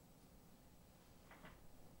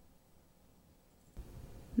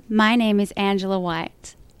My name is Angela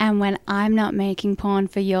White, and when I'm not making porn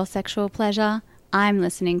for your sexual pleasure, I'm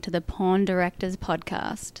listening to the Porn Directors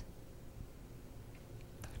Podcast.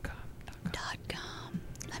 .com.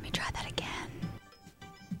 Let me try that again.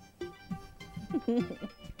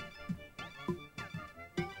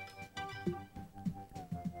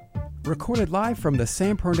 Recorded live from the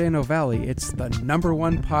San Bernardino Valley, it's the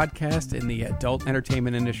 #1 podcast in the adult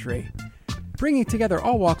entertainment industry, bringing together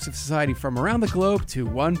all walks of society from around the globe to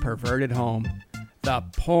one perverted home. The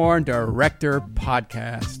Porn Director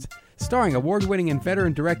Podcast, starring award-winning and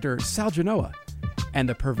veteran director Sal Genoa, and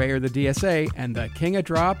the purveyor of the DSA and the king of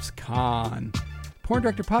drops, Con. Porn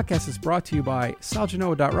Director Podcast is brought to you by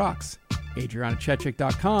SalGenoa.rocks,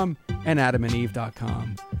 AdrianaChechik.com, and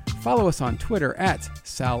AdamandEve.com. Follow us on Twitter at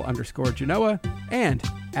Sal_Genoa and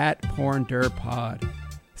at PornDirPod.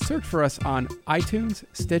 Search for us on iTunes,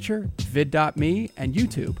 Stitcher, vid.me, and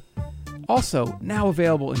YouTube. Also, now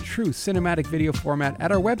available in true cinematic video format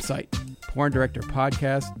at our website,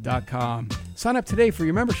 PornDirectorPodcast.com. Sign up today for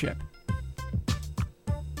your membership.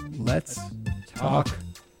 Let's talk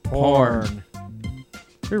porn.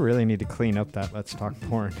 We really need to clean up that Let's Talk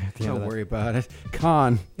Porn at the end of Don't that. worry about it.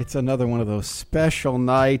 Con, it's another one of those special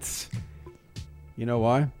nights. You know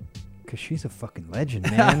why? Because she's a fucking legend,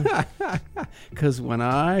 man. Because when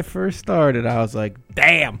I first started, I was like,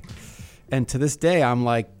 damn. And to this day, I'm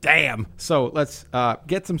like, damn. So let's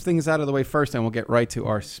get some things out of the way first, and we'll get right to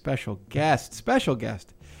our special guest.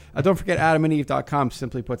 Don't forget AdamandEve.com.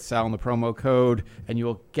 Simply put Sal in the promo code, and you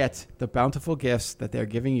will get the bountiful gifts that they're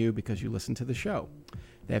giving you because you listen to the show.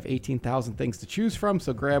 They have 18,000 things to choose from,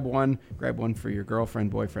 so grab one. Grab one for your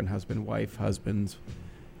girlfriend, boyfriend, husband, wife, husband's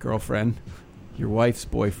girlfriend, your wife's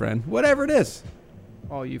boyfriend, whatever it is.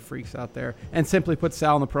 All you freaks out there. And simply put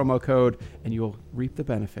Sal in the promo code, and you'll reap the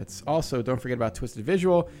benefits. Also, don't forget about Twisted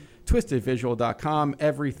Visual. TwistedVisual.com.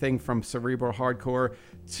 Everything from cerebral hardcore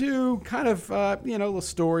to kind of, little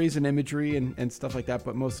stories and imagery and stuff like that,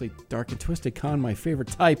 but mostly dark and twisted. Con, my favorite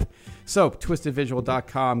type. So,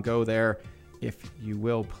 TwistedVisual.com. Go there if you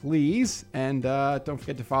will, please. And don't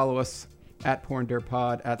forget to follow us at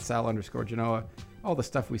PornDirPod, at Sal_Genoa. All the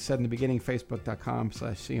stuff we said in the beginning,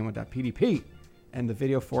 Facebook.com/CMO.PDP. And the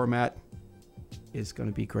video format is going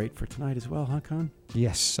to be great for tonight as well, huh, Con?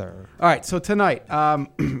 Yes, sir. All right, so tonight, I've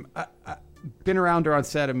been around her on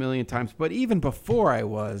set a million times, but even before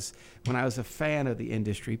when I was a fan of the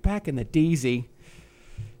industry, back in the DZ,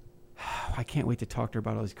 I can't wait to talk to her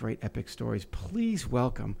about all these great epic stories. Please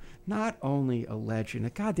welcome not only a legend, a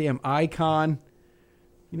goddamn icon.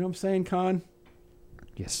 You know what I'm saying, Con?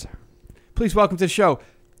 Yes, sir. Please welcome to the show.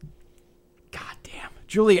 Goddamn,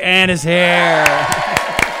 Julie Ann is here.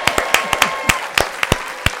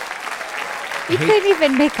 You couldn't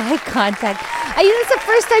even make eye contact. It's the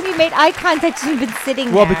first time you made eye contact. You've been sitting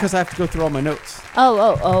there. Well, because I have to go through all my notes.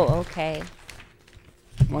 Oh, okay.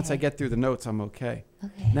 Once I get through the notes, I'm okay.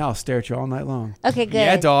 Okay. Now I'll stare at you all night long. Okay, good.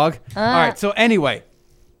 Yeah, dog. All right, so anyway.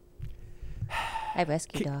 I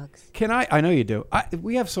rescue dogs. Can I know you do.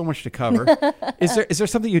 We have so much to cover. Is there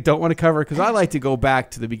something you don't want to cover? Because I like to go back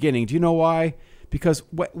to the beginning. Do you know why? Because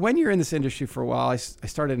when you're in this industry for a while, I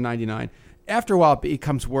started in 99. After a while, it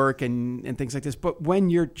becomes work and things like this. But when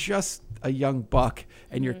you're just a young buck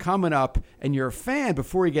and you're coming up and you're a fan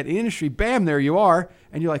before you get in the industry, bam, there you are.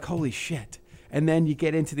 And you're like, holy shit. And then you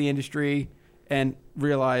get into the industry and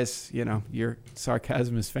realize, your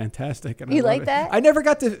sarcasm is fantastic. And You like that? I never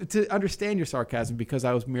got to understand your sarcasm because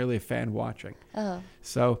I was merely a fan watching. Oh.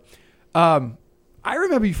 So I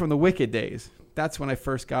remember you from the Wicked days. That's when I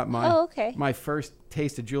first got my first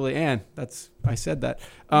taste of Julie Ann. I said that.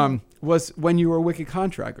 Was when you were a Wicked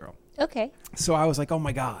contract girl. Okay. So I was like, oh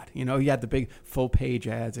my God. You had the big full page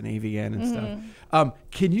ads and AVN and stuff.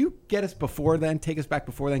 Can you get us before then? Take us back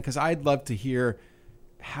before then? Because I'd love to hear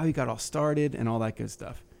how you got all started and all that good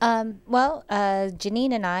stuff.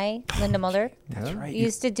 Janine and I, Linda Mulder, That's right.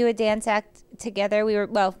 used to do a dance act together. We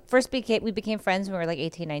became friends when we were like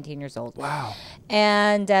 18, 19 years old. Wow.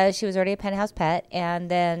 And she was already a Penthouse pet. And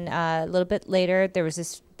then a little bit later, there was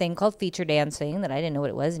this thing called feature dancing that I didn't know what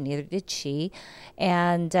it was, and neither did she.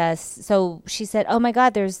 And so she said, oh my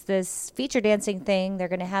God, there's this feature dancing thing. They're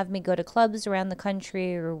going to have me go to clubs around the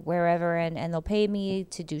country or wherever, and they'll pay me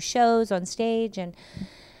to do shows on stage. And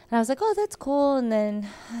I was like, oh, that's cool. And then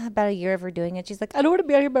about a year of her doing it, she's like, I don't want to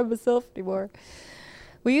be out here by myself anymore.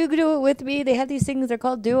 Will you do it with me? They have these things, they're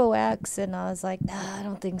called duo acts. And I was like, nah, I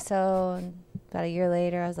don't think so. And about a year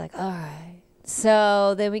later, I was like, all right.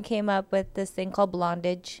 So then we came up with this thing called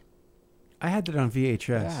Blondage. I had that on VHS.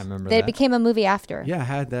 Yeah, I remember It that. became a movie after. Yeah, I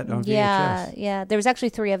had that on VHS. Yeah. There was actually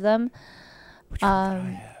 3 of them. Which one did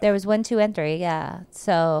I have? There was 1, 2, and 3. Yeah.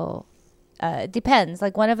 So it depends.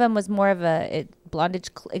 Like one of them was more of a blondage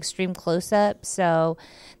extreme close up. So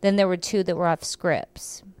then there were 2 that were off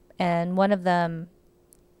scripts, and one of them,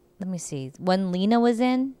 let me see, one Lena was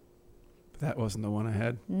in. That wasn't the one I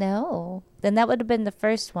had. No, then that would have been the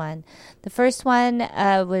first one. The first one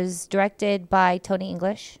was directed by Tony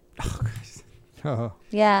English. Oh, guys. Oh.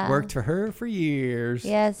 Yeah. Worked for her for years.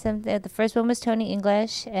 Yeah, the first one was Tony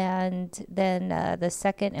English, and then the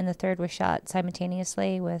second and the third were shot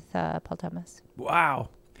simultaneously with Paul Thomas. Wow.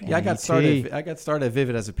 Yeah, I got started. I got started at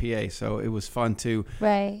Vivid as a PA, so it was fun to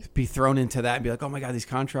be thrown into that and be like, "Oh my God, these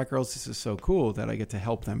contract girls! This is so cool that I get to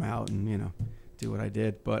help them out and do what I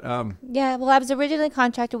did." But yeah, well, I was originally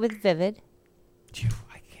contracted with Vivid. I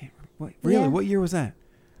can't remember. Really? Yeah. What year was that?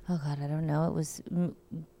 Oh God, I don't know. It was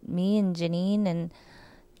me and Janine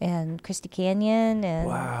and Christy Canyon and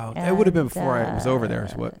wow, it would have been before I was over there.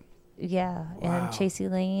 Is what? Yeah, Wow. and Chasey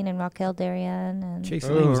Lane and Raquel Darien and Chasey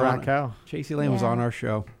Lane was on. Raquel. Chasey Lane was Yeah. on our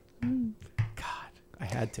show. God, I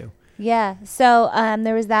had to. yeah. So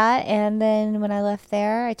there was that, and then when I left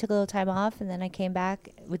there, I took a little time off, and then I came back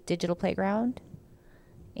with Digital Playground,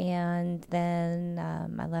 and then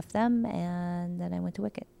I left them, and then I went to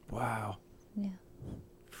Wicked. Wow. Yeah,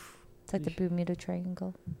 it's like the Bermuda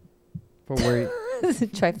Triangle, But where? it's a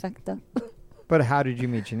trifecta. But how did you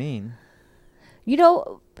meet Janine? You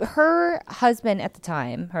know, her husband at the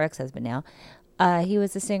time, her ex-husband now, he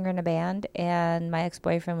was a singer in a band, and my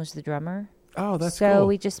ex-boyfriend was the drummer. Oh, that's so cool.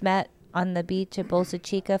 we just met on the beach at Bolsa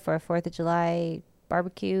Chica for a 4th of July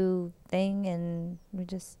barbecue thing, and we're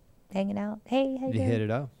just hanging out. Hey, how you You doing? hit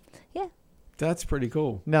it up. Yeah, That's pretty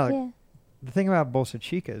cool. Now, yeah. the thing about Bolsa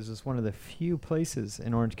Chica is it's one of the few places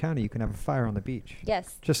in Orange County you can have a fire on the beach.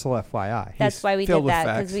 Yes. Just a little FYI. That's why we filled did with that,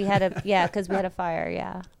 facts. because we had a because we had a fire.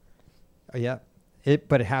 Yeah. Yeah.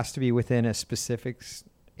 But it has to be within a specific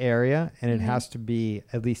area, and it Mhm. has to be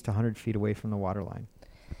at least 100 feet away from the water line.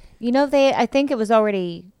 You know, I think it was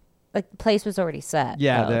already, like, the place was already set.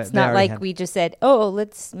 Yeah, though. they- it's they not already like had- we just said, oh,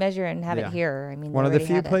 let's measure and have Yeah. it here. I mean, One they of the already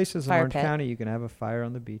few had a places in fire Orange pit. County you can have a fire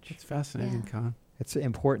on the beach. It's fascinating, Yeah. Con. It's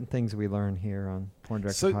important things we learn here on Porn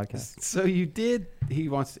Director Podcast. So you did.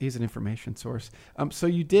 He's an information source. So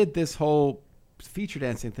you did this whole feature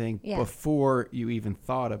dancing thing Yeah. before you even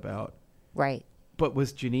thought about. Right. But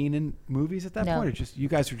was Janine in movies at that No. point, or just you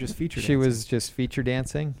guys were just feature She dancing? was just feature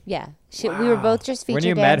dancing. Yeah. We were Wow. both just feature When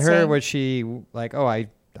you dancing. met her, was she like, "Oh, I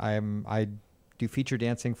do feature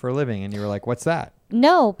dancing for a living," and you were like, "What's that?"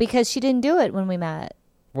 No, because she didn't do it when we met.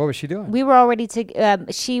 What was she doing? We were already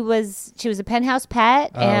she was a Penthouse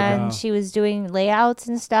pet, Oh, and wow. she was doing layouts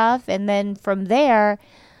and stuff. And then from there,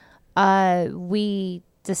 we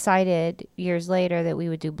decided years later that we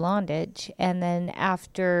would do Blondage. And then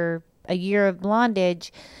after a year of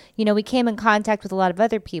Blondage, we came in contact with a lot of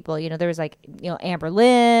other people. There was like, Amber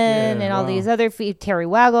Lynn Yeah, and all wow. these other Terry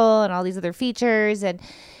Waggle and all these other features. And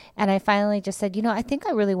I finally just said, I think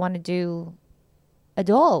I really want to do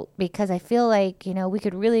adult, because I feel like we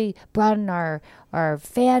could really broaden our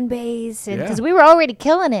fan base, and because Yeah. we were already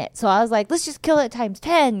killing it. So I was like, let's just kill it times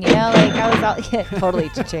 10. Like I was all totally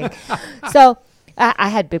cha-ching. So I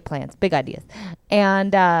had big plans, big ideas,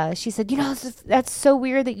 and she said, that's so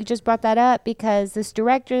weird that you just brought that up, because this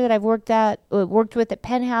director that I've worked with at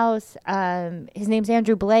Penthouse, his name's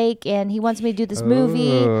Andrew Blake, and he wants me to do this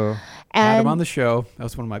movie. Oh. Had him on And the show. That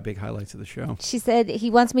was one of my big highlights of the show. she said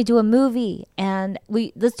he wants me to do a movie, and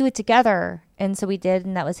let's do it together. And so we did,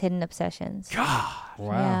 and that was Hidden Obsessions. Wow.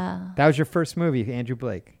 Yeah. That was your first movie, Andrew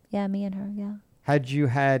Blake. Yeah, me and her. Yeah. Had you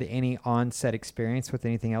had any on-set experience with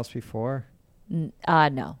anything else before?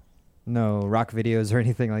 No. No rock videos or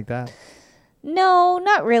anything like that? No,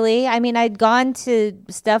 not really. I mean, I'd gone to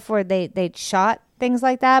stuff where they'd shot things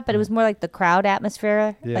like that, but it was more like the crowd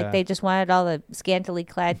atmosphere. Yeah. Like they just wanted all the scantily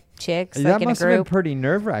clad chicks, That like in a must have been group. pretty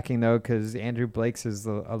nerve-wracking, though, because Andrew Blake's is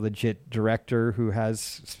a legit director who has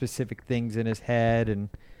specific things in his head. And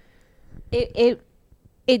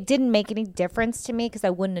It didn't make any difference to me, because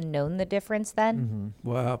I wouldn't have known the difference then.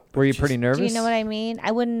 Wow. Were you pretty nervous? Do you know what I mean?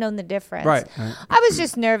 I wouldn't have known the difference. Right. I was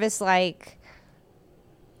just nervous, like,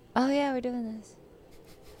 oh yeah, we're doing this.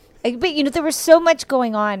 Like, but there was so much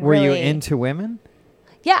going on. Were really. you into women?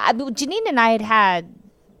 Yeah, I mean, Janine and I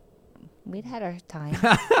we'd had our time.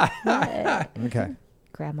 Yeah. Okay.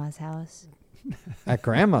 Grandma's house. At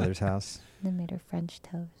grandmother's house. They made her French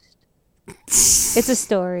toast. It's a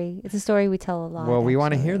story. It's a story we tell a lot. Well, we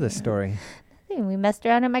want to hear actually. this story. And we messed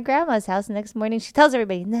around at my grandma's house. The next morning, she tells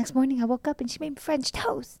everybody, next morning I woke up and she made me French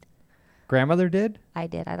toast. Grandmother did? I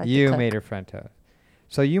did. I like You to cook. made her French toast.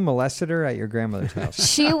 So you molested her at your grandmother's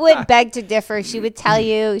house? She would beg to differ. She would tell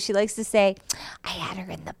you, she likes to say, I had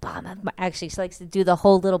her in the palm of my, actually, she likes to do the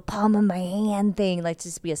whole little palm of my hand thing, like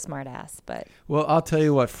just be a smart ass. But Well, I'll tell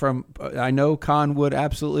you what, I know Con would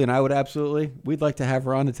absolutely, and I would absolutely, we'd like to have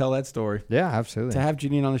her on to tell that story. Yeah, absolutely. To have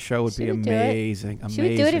Janine on the show would She be would do it. amazing. she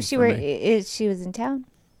would do it if she for were, me. if she was in town.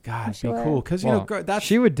 God, it'd sure. be cool. Because, Well, that's...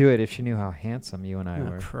 she would do it if she knew how handsome you and I Oh,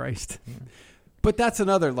 were. Christ. But that's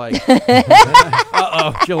another, like...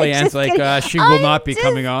 uh-oh, Julianne's Just like, kidding. she will I'm not be just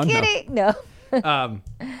coming on. No. kidding. No.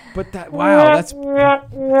 But that, wow, that's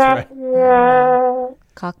right.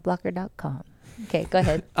 Cockblocker.com. Okay, go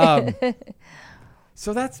ahead.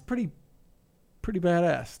 So that's pretty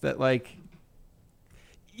badass. That like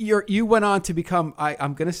you went on to become.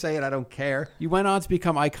 I'm gonna say it. I don't care. You went on to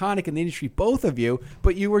become iconic in the industry, both of you.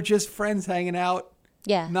 But you were just friends hanging out,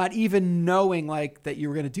 Yeah. not even knowing like that you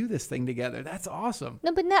were gonna do this thing together. That's awesome.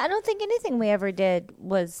 No, but I don't think anything we ever did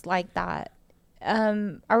was like that.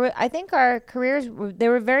 I think our careers they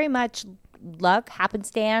were very much luck,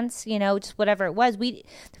 happenstance, just whatever it was. There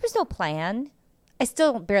was no plan. I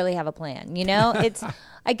still barely have a plan, It's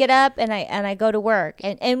I get up and I go to work.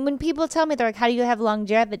 And when people tell me, they're like, how do you have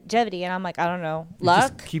longevity? And I'm like, I don't know. You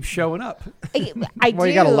Luck? just keep showing up. I do. Well,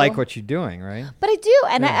 you got to like what you're doing, right? But I do,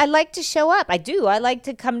 and Yeah. I like to show up. I do. I like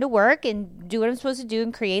to come to work and do what I'm supposed to do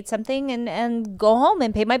and create something and go home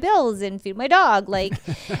and pay my bills and feed my dog. Like,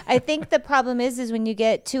 I think the problem is when you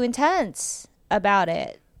get too intense about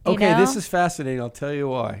it. Okay, this is fascinating. I'll tell you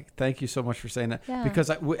why. Thank you so much for saying that. Yeah.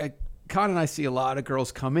 Because Con and I see a lot of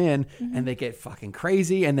girls come in and they get fucking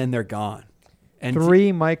crazy and then they're gone. And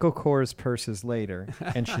 3 Michael Kors purses later,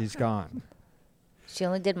 and she's gone. She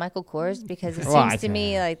only did Michael Kors because it Well, I seems to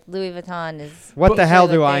me think- like Louis Vuitton is. What the hell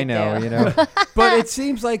really do I big know? there. You know, But it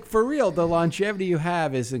seems like for real, the longevity you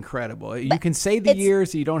have is incredible. You can say the it's-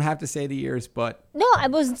 years, you don't have to say the years, but No, I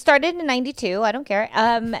was started in '92. I don't care.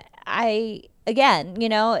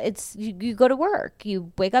 It's you go to work.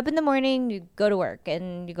 You wake up in the morning, you go to work,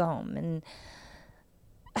 and you go home. And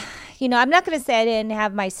I'm not going to say I didn't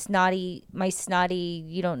have my snotty,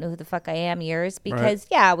 you don't know who the fuck I am years because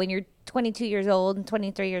when you're 22 years old and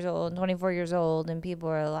 23 years old and 24 years old and people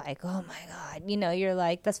are like, oh my God, you're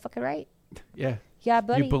like, that's fucking right. yeah. Yeah,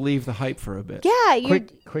 buddy. You believe the hype for a bit. Yeah, you're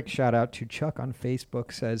quick shout out to Chuck on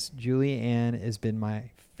Facebook. Says Julie Ann has been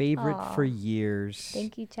my favorite Aw. for years.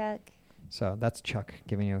 Thank you, Chuck. So that's Chuck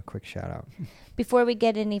giving you a quick shout out. Before we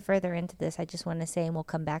get any further into this, I just want to say, and we'll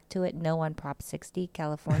come back to it, no on Prop 60,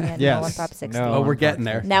 California. Yes. No on Prop 60. No Oh, on we're Prop getting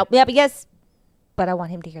there. 60. Now, yeah, but yes, but I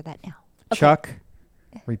want him to hear that now. Okay. Chuck,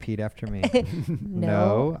 repeat after me.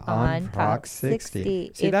 No on on Prop Prop 60.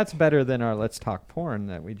 60. See, If- that's better than our Let's Talk Porn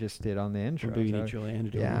that we just did on the intro. Maybe you So need Julianne to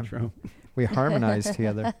do yeah. an intro. we harmonized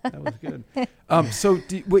together. That was good. So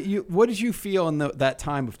what did you feel in that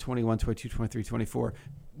time of 21, 22, 23, 24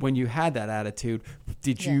 when you had that attitude?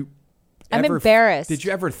 Did you I'm ever, embarrassed. Did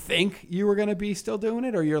you ever think you were going to be still doing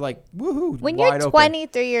it, or you're like, woohoo, When wide you're open?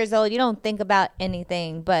 23 years old, you don't think about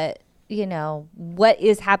anything but, what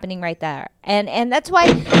is happening right there. And that's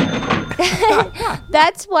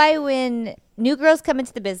why when new girls come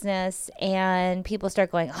into the business and people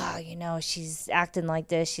start going, oh, she's acting like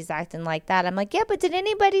this, she's acting like that. I'm like, yeah, but did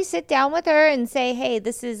anybody sit down with her and say, hey,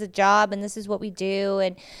 this is a job and this is what we do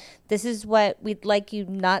and this is what we'd like you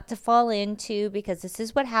not to fall into because this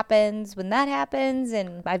is what happens when that happens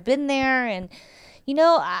and I've been there and,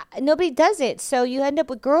 nobody does it. So you end up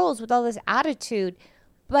with girls with all this attitude,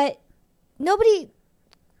 but nobody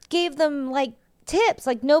gave them like tips.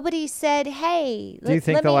 Like nobody said, hey, Do you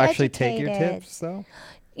think let they'll me actually take your educate it. tips, though?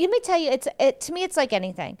 Let me tell you, to me, it's like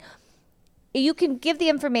anything. You can give the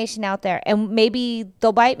information out there, and maybe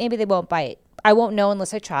they'll bite, maybe they won't bite. I won't know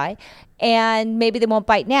unless I try, and maybe they won't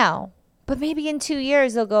bite now. But maybe in 2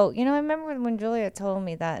 years they'll go, I remember when Julia told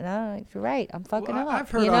me that. No, you're right. I'm fucking Well, up. I've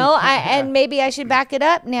heard And maybe I should back it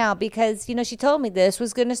up now because, she told me this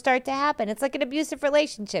was going to start to happen. It's like an abusive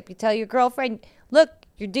relationship. You tell your girlfriend, look,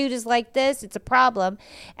 your dude is like this. It's a problem.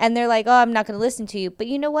 And they're like, oh, I'm not going to listen to you. But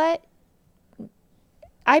you know what?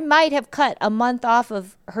 I might have cut a month off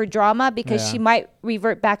of her drama because Yeah. she might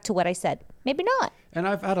revert back to what I said. Maybe not. And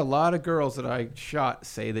I've had a lot of girls that I shot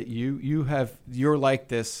say that you're like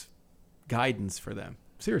this guidance for them.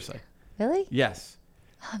 Seriously. Really? Yes.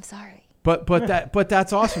 I'm sorry. But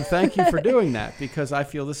that's awesome. Thank you for doing that because I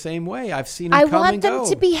feel the same way. I've seen them I come want and them go.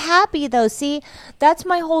 to be happy, though. See, that's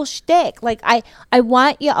my whole shtick. Like I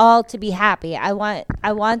want you all to be happy. I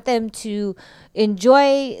want them to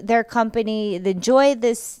enjoy their company, enjoy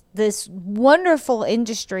this wonderful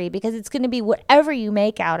industry because it's going to be whatever you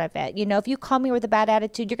make out of it. If you come here with a bad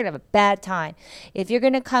attitude, you're going to have a bad time. If you're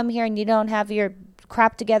going to come here and you don't have your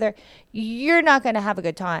crap together, you're not going to have a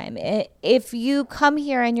good time. If you come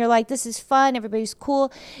here and you're like, this is fun, everybody's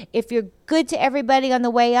cool, if you're good to everybody on the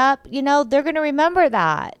way up, you know, they're going to remember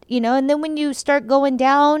that, you know, and then when you start going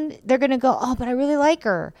down, they're going to go, oh, but I really like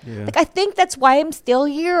her. Yeah. Like, I think that's why I'm still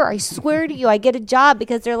here. I swear to you, I get a job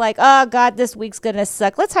because they're like, oh, God, this week's going to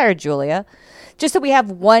suck. Let's hire Julia. Just so we have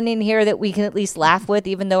one in here that we can at least laugh with,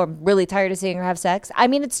 even though I'm really tired of seeing her have sex. I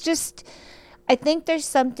mean, it's just, I think there's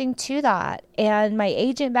something to that. And my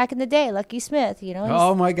agent back in the day, Lucky Smith, you know.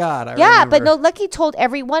 Oh my God. I yeah, remember. but no, Lucky told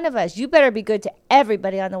every one of us, you better be good to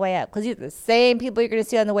everybody on the way up because you're the same people you're going to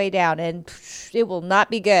see on the way down, and it will not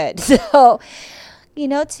be good. So, you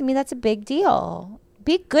know, to me, that's a big deal.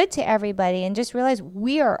 Be good to everybody and just realize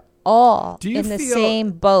we are all in the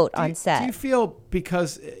same boat on set. Do you feel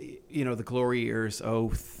because, you know, the glory years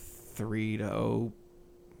 03 to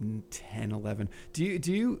 10, 11, do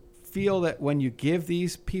you feel that when you give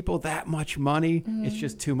these people that much money, it's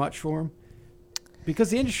just too much for them?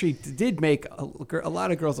 Because the industry did make a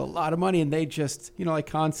lot of girls a lot of money, and they just, you know, like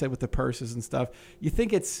Con said with the purses and stuff. You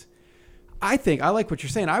think it's, I like what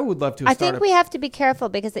you're saying. I would love to. I think we have to be careful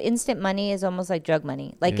because the instant money is almost like drug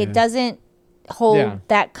money. Like it doesn't hold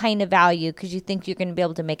that kind of value because you think you're going to be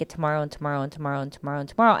able to make it tomorrow and tomorrow and tomorrow and tomorrow and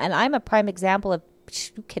tomorrow. And I'm a prime example of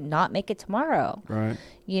you cannot make it tomorrow. Right.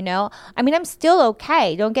 You know, I mean, I'm still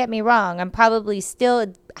okay. Don't get me wrong. I'm probably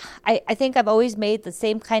still, I think I've always made the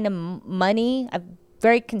same kind of money. I'm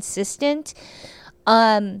very consistent.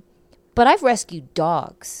 But I've rescued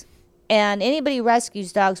dogs. And anybody who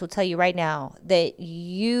rescues dogs will tell you right now that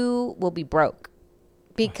you will be broke.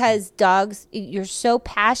 Because dogs, you're so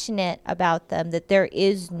passionate about them that there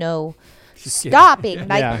is no stopping.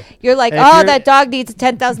 Like you're like, that dog needs a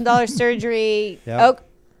 $10,000 surgery. Yep.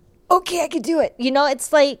 Okay, I could do it. You know,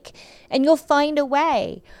 it's like, and you'll find a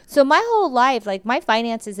way. So my whole life, like my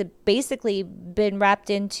finances have basically been wrapped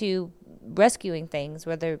into rescuing things,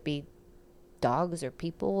 whether it be dogs or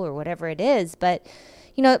people or whatever it is. But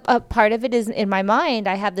you know, a part of it is in my mind,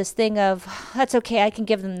 I have this thing of, that's okay, I can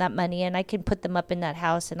give them that money and I can put them up in that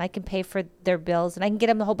house and I can pay for their bills and I can get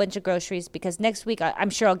them a whole bunch of groceries because next week I'm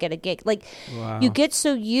sure I'll get a gig. Like, you get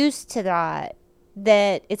so used to that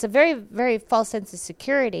it's a very, very false sense of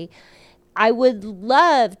security. I would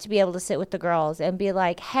love to be able to sit with the girls and be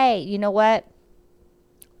like, hey, you know what?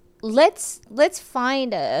 Let's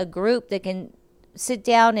find a group that can sit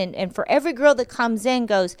down and for every girl that comes in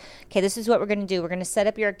goes, okay, this is what we're going to do. We're going to set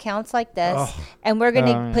up your accounts like this and we're going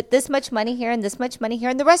to put this much money here and this much money here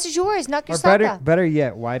and the rest is yours. Knock yourself out. Better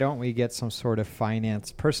yet, why don't we get some sort of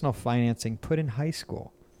personal financing put in high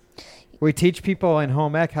school? We teach people in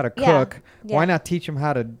home ec how to cook. Yeah. Why not teach them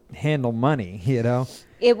how to handle money, you know?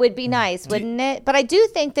 It would be nice, wouldn't it? But I do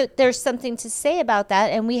think that there's something to say about that.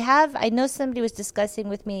 And I know somebody was discussing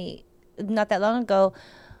with me not that long ago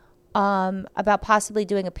about possibly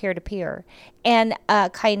doing a peer-to-peer and a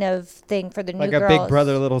kind of thing for the new girls. Like a big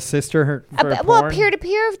brother, little sister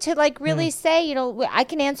peer-to-peer to like really say, you know, I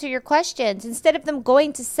can answer your questions instead of them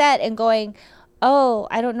going to set and going, oh,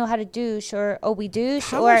 I don't know how to douche, or oh, we douche.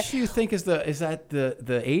 How much do you think is that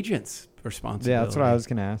the agent's responsibility? Yeah, that's what I was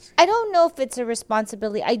going to ask. I don't know if it's a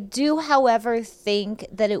responsibility. I do, however, think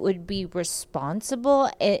that it would be responsible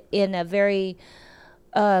in a very,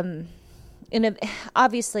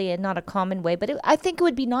 obviously and not a common way, but I think it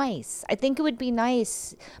would be nice. But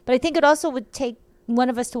I think it also would take one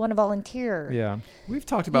of us to want to volunteer. Yeah. We've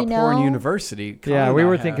talked about Porn University. Yeah, we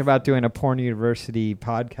were thinking about doing a Porn University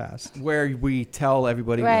podcast where we tell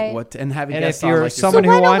everybody what and having guests on. So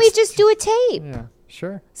why don't we just do a tape? Yeah,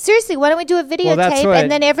 sure. Seriously, why don't we do a videotape and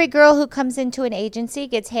then every girl who comes into an agency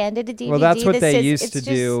gets handed a DVD. Well, that's what they used to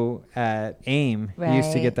do at AIM. Right. They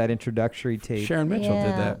used to get that introductory tape. Sharon Mitchell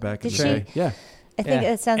did that back in the day. Yeah. I think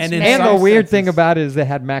that sounds familiar. And the weird thing about it is they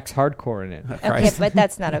had Max Hardcore in it. Okay, but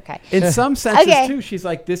that's not okay. In some senses, too, she's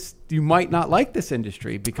like, this. You might not like this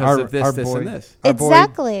industry because of this, and this.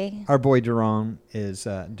 Exactly. Our boy Daron is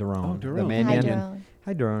Daron. Oh, Daron. The Minion.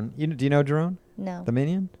 Hi, Daron. Do you know Daron? No. The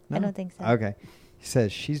Minion? No? I don't think so. Okay. He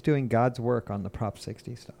says she's doing God's work on the Prop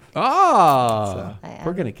 60 stuff. Oh.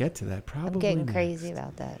 We're going to get to that probably. I'm getting crazy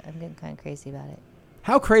about that. I'm getting kind of crazy about it.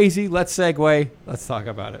 How crazy? Let's segue. Let's talk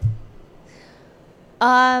about it.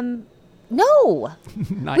 No.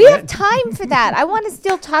 We have time for that. I want to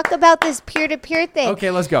still talk about this peer-to-peer thing. Okay,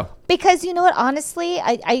 let's go. Because you know what? Honestly,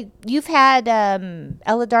 you've had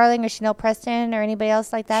Ella Darling or Chanel Preston or anybody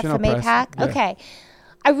else like that from APAC? Yeah. Okay.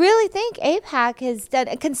 I really think APAC has done,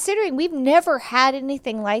 considering we've never had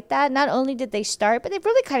anything like that. Not only did they start, but they've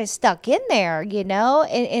really kind of stuck in there, you know,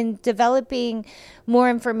 in developing more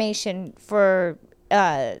information for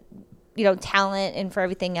talent and for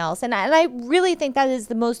everything else. And I really think that is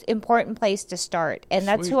the most important place to start. And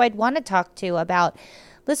that's who I'd want to talk to about.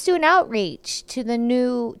 Let's do an outreach to the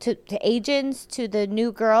new, to agents, to the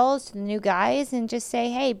new girls, to the new guys, and just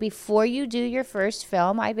say, hey, before you do your first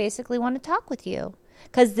film, I basically want to talk with you.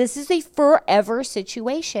 Because this is a forever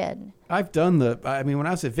situation. I've done when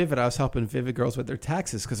I was at Vivid, I was helping Vivid girls with their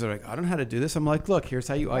taxes because they're like, I don't know how to do this. I'm like, look, here's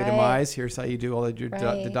how you itemize. Here's how you do all of your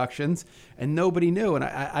deductions. And nobody knew. And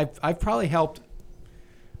I've probably helped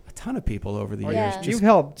a ton of people over the years. You've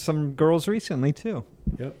helped some girls recently, too.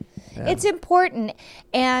 Yep. Yeah. It's important,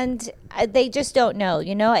 and they just don't know,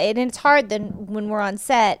 and it's hard then when we're on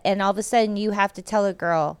set and all of a sudden you have to tell a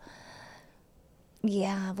girl,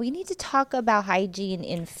 yeah, we need to talk about hygiene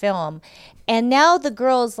in film. And now the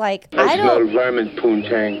girl's like, I don't.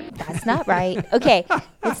 That's not right. Okay.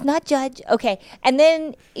 Let's not judge. Okay. And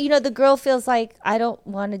then, the girl feels like, I don't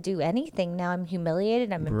want to do anything. Now I'm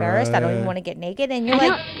humiliated. I'm embarrassed. I don't even want to get naked. And you're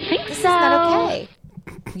like, this is not okay.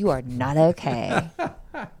 You are not okay.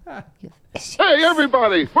 Hey,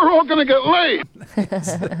 everybody, we're all going to get laid.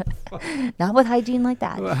 Not with hygiene like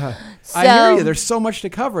that. I hear you. There's so much to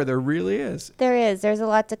cover. There really is. There is. There's a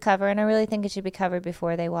lot to cover, and I really think it should be covered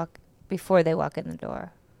before they walk in the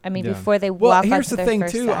door. I mean, before they walk onto their first set. Well, here's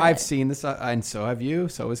the thing, too. I've seen this, and so have you.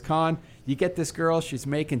 So has Con. You get this girl, she's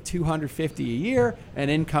making $250 a year, and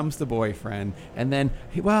in comes the boyfriend. And then,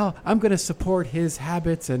 I'm going to support his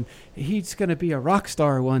habits, and he's going to be a rock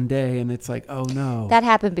star one day. And it's like, oh, no. That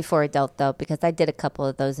happened before adult, though, because I did a couple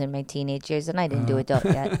of those in my teenage years, and I didn't do adult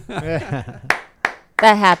yet. That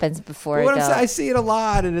happens before adult. I see it a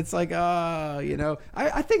lot, and it's like,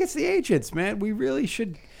 I think it's the agents, man. We really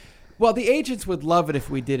should. Well, the agents would love it if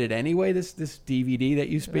we did it anyway, this DVD that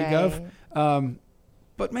you speak of.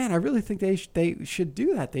 But, man, I really think they should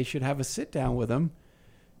do that. They should have a sit-down with them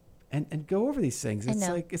and go over these things.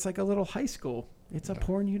 It's like a little high school. It's a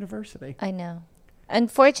porn university. I know.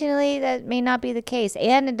 Unfortunately, that may not be the case.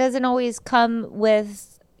 And it doesn't always come with,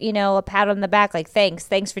 a pat on the back, like,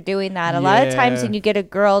 thanks for doing that. A lot of times when you get a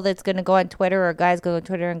girl that's going to go on Twitter or guys go on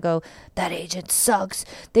Twitter and go, that agent sucks.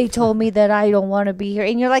 They told me that I don't want to be here.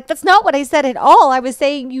 And you're like, that's not what I said at all. I was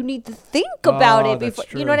saying you need to think about it before.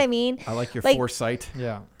 You know what I mean? I like your foresight.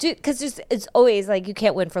 Yeah. Because it's always like you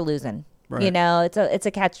can't win for losing. Right. It's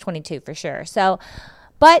a catch-22 for sure. So,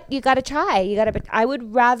 but you got to try. I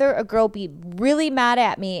would rather a girl be really mad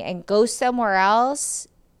at me and go somewhere else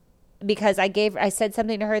because I said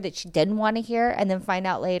something to her that she didn't want to hear, and then find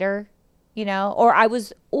out later, or I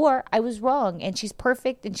was wrong, and she's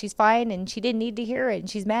perfect and she's fine and she didn't need to hear it and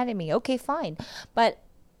she's mad at me. Okay, fine. But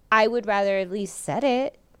I would rather at least said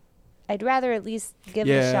it. I'd rather at least give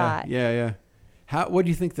it a shot. Yeah. What do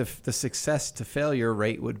you think the success to failure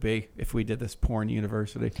rate would be if we did this porn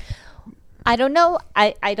university? I don't know.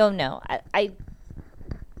 I don't know.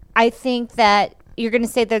 I think that you're going to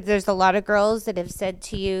say that there's a lot of girls that have said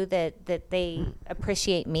to you that they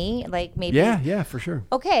appreciate me, like maybe. Yeah, for sure.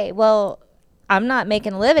 Okay, well, I'm not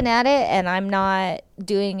making a living at it, and I'm not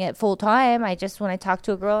doing it full time. I just, when I talk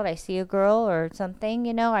to a girl and I see a girl or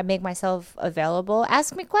something, I make myself available.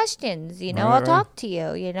 Ask me questions, I'll talk to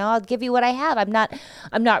you, I'll give you what I have.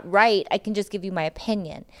 I'm not right. I can just give you my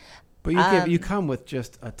opinion. But you come with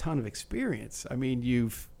just a ton of experience. I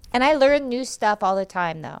mean, and I learn new stuff all the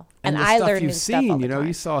time, though. And I learn new stuff all the time.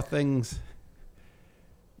 You saw things.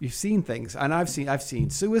 You've seen things, and I've seen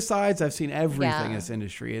suicides. I've seen everything in this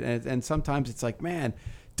industry, and sometimes it's like, man,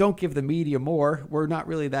 don't give the media more. We're not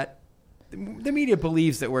really that. The media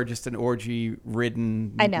believes that we're just an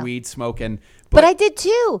orgy-ridden, weed-smoking. But I did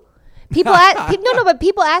too. People but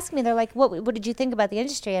people ask me, they're like, what did you think about the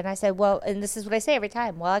industry? And I said, well, and this is what I say every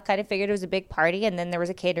time. Well, I kind of figured it was a big party, and then there was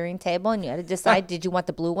a catering table, and you had to decide, did you want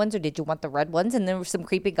the blue ones or did you want the red ones? And there was some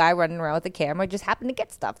creepy guy running around with a camera, just happened to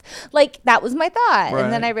get stuff. Like, that was my thought. Right.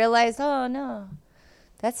 And then I realized, oh, no,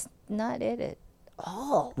 that's not it at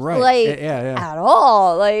all. Right. Like, at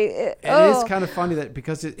all. Like, it is kind of funny that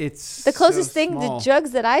because it's the closest so thing small. to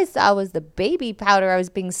drugs that I saw was the baby powder I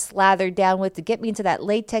was being slathered down with to get me into that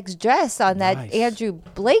latex dress on that Andrew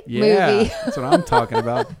Blake movie. That's what I'm talking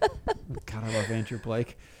about. God, I love Andrew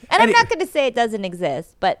Blake. And I'm not going to say it doesn't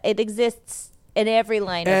exist, but it exists in every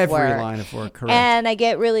line of work. Every line of work, correct. And I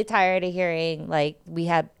get really tired of hearing, like, we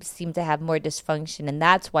seem to have more dysfunction, and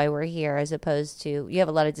that's why we're here, as opposed to, you have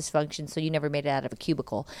a lot of dysfunction, so you never made it out of a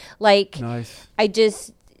cubicle. Like, nice.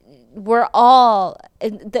 We're all,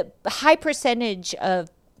 the high percentage of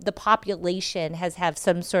the population have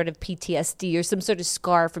some sort of PTSD or some sort of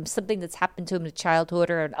scar from something that's happened to them in childhood,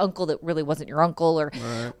 or an uncle that really wasn't your uncle, or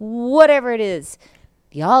whatever it is.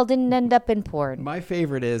 Y'all didn't end up in porn. My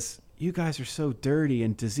favorite is, you guys are so dirty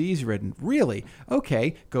and disease ridden. Really?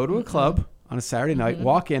 Okay, go to a club on a Saturday night,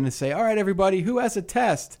 walk in and say, all right, everybody, who has a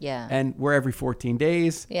test? Yeah. And we're every 14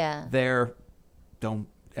 days. Yeah. They're don't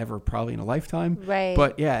ever probably in a lifetime. Right.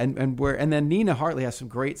 But yeah, and then Nina Hartley has some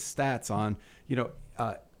great stats on,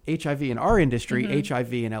 HIV in our industry,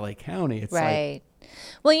 HIV in LA County. It's right.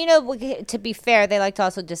 Well, to be fair, they like to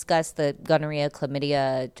also discuss the gonorrhea,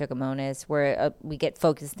 chlamydia, trichomonas, where we get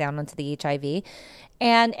focused down onto the HIV.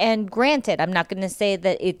 And granted, I'm not going to say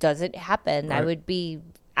that it doesn't happen. Right. I would be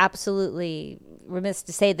absolutely remiss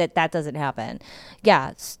to say that doesn't happen.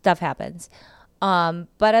 Yeah, stuff happens. But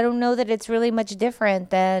I don't know that it's really much different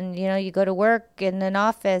than, you go to work in an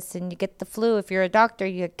office and you get the flu. If you're a doctor,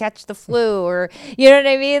 you catch the flu, or, you know what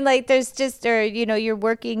I mean? Like there's just, or, you're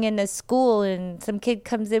working in a school and some kid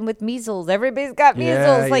comes in with measles. Everybody's got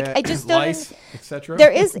measles. Like I just don't, lice, etc.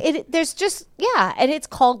 There's just, and it's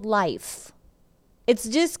called life. It's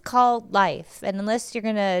just called life. And unless you're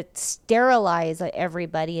going to sterilize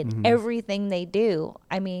everybody and everything they do,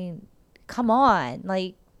 I mean, come on,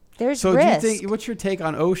 like, there's risk. Do you think, what's your take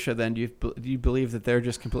on OSHA then? Do you believe that they're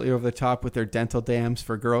just completely over the top with their dental dams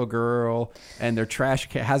for girl and their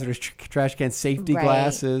hazardous trash can safety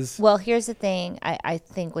glasses? Well, here's the thing. I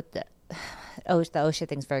think with the OSHA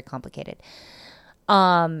thing's very complicated.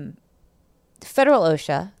 Federal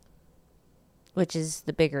OSHA, which is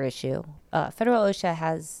the bigger issue, federal OSHA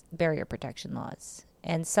has barrier protection laws,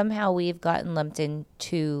 and somehow we've gotten lumped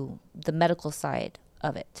into the medical side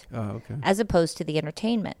of it, as opposed to the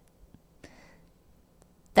entertainment.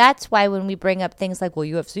 That's why when we bring up things like, well,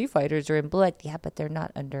 UFC fighters are in blue light, yeah, but they're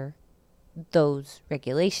not under those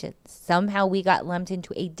regulations. Somehow we got lumped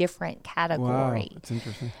into a different category. Wow, that's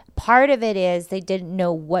interesting. Part of it is they didn't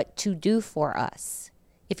know what to do for us.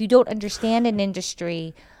 If you don't understand an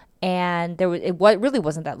industry, and it really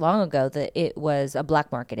wasn't that long ago that it was a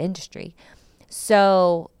black market industry.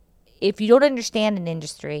 So if you don't understand an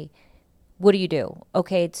industry, what do?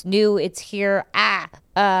 Okay, it's new, it's here.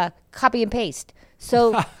 Copy and paste.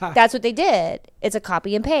 So that's what they did. It's a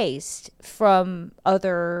copy and paste from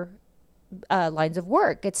other lines of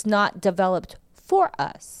work. It's not developed for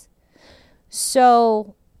us.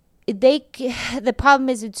 So the problem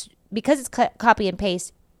is because it's copy and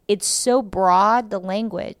paste, it's so broad, the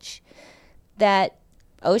language, that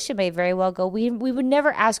OSHA may very well go, we would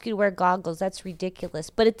never ask you to wear goggles. That's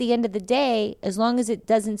ridiculous. But at the end of the day, as long as it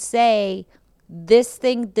doesn't say this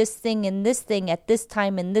thing, and this thing at this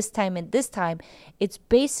time, and this time, and this time, it's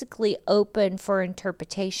basically open for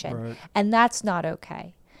interpretation. Right. And that's not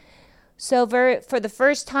okay. So for the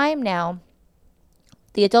first time now,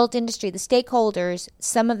 the adult industry, the stakeholders,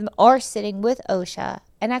 some of them are sitting with OSHA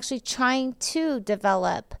and actually trying to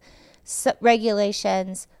develop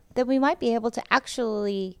regulations that we might be able to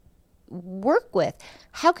actually work with.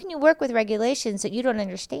 How can you work with regulations that you don't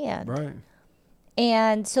understand? Right.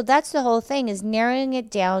 And so that's the whole thing, is narrowing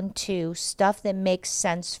it down to stuff that makes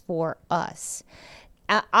sense for us.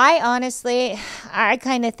 I honestly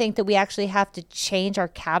kind of think that we actually have to change our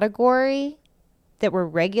category that we're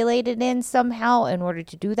regulated in somehow in order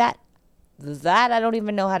to do that. That I don't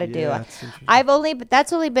even know how to do.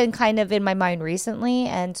 That's only been kind of in my mind recently,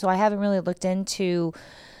 and so I haven't really looked into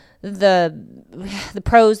the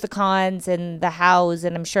pros, the cons, and the hows,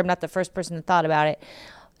 and I'm sure I'm not the first person that thought about it.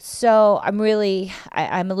 So I'm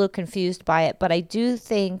a little confused by it, but I do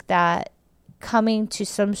think that coming to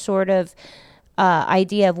some sort of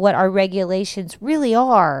idea of what our regulations really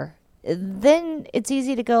are, then it's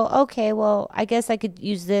easy to go, okay, well, I guess I could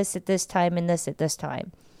use this at this time and this at this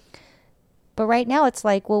time. But right now it's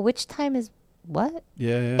like, well, which time is what?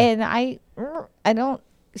 Yeah. And I don't,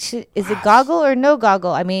 is it goggle or no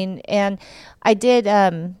goggle? I mean, and I did,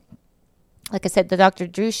 like I said, the Dr.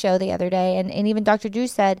 Drew show the other day, and even Dr. Drew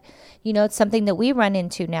said, it's something that we run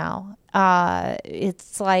into now.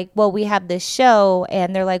 It's like, well, we have this show,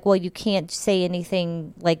 and they're like, well, you can't say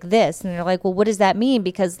anything like this. And they're like, well, what does that mean?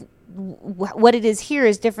 Because what it is here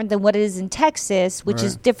is different than what it is in Texas, which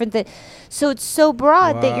is different than. So it's so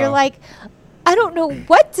broad that you're like, I don't know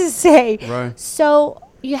what to say. Right. So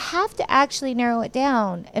you have to actually narrow it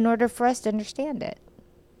down in order for us to understand it.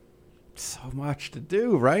 So much to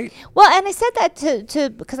do, right? Well, and I said that to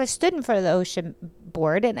because I stood in front of the OSHA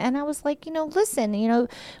board, and I was like, listen,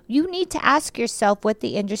 you need to ask yourself what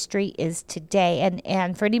the industry is today.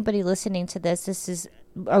 And for anybody listening to this is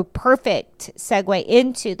a perfect segue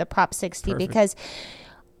into the Prop 60. Perfect. Because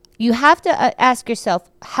you have to ask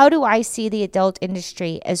yourself, how do I see the adult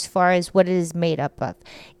industry as far as what it is made up of?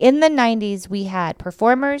 In the 90s, we had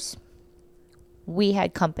performers, we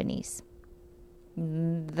had companies.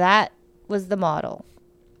 That was the model.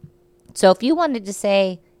 So if you wanted to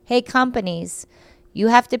say, hey, companies, you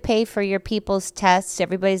have to pay for your people's tests.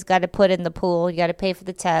 Everybody's got to put in the pool. You got to pay for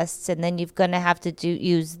the tests. And then you're going to have to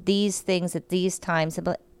use these things at these times.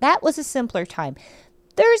 But that was a simpler time.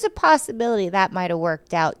 There's a possibility that might have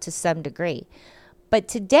worked out to some degree. But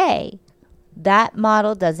today, that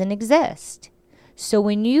model doesn't exist. So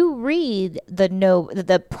when you read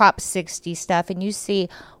the Prop 60 stuff and you see,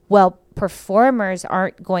 well, performers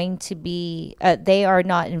aren't going to be, they are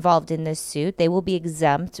not involved in this suit. They will be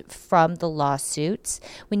exempt from the lawsuits.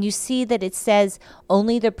 When you see that it says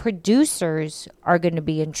only the producers are going to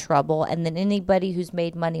be in trouble, and then anybody who's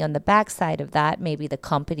made money on the backside of that, maybe the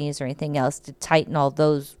companies or anything else, to tighten all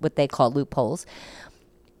those, what they call loopholes.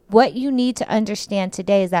 What you need to understand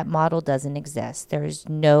today is that model doesn't exist. There's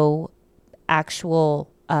no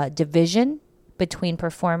actual division between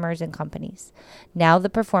performers and companies. Now the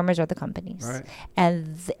performers are the companies. Right.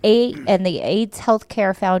 And the AIDS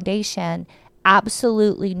Healthcare Foundation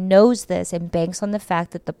absolutely knows this and banks on the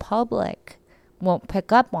fact that the public won't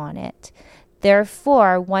pick up on it.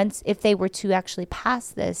 Therefore, if they were to actually pass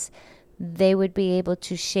this, they would be able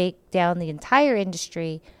to shake down the entire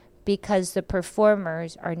industry because the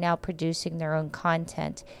performers are now producing their own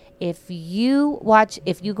content. If you go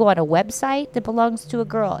on a website that belongs to a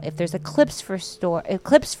girl, if there's a clips for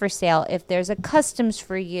sale, if there's a customs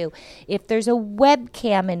for you, if there's a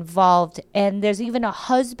webcam involved, and there's even a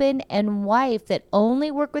husband and wife that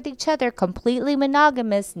only work with each other, completely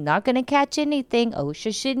monogamous, not going to catch anything,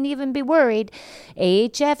 OSHA shouldn't even be worried,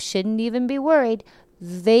 AHF shouldn't even be worried,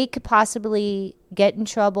 they could possibly get in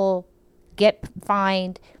trouble, get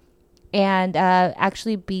fined, and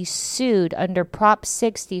actually be sued under Prop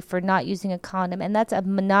 60 for not using a condom. And that's a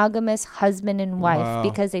monogamous husband and wife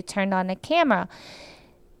because they turned on a camera.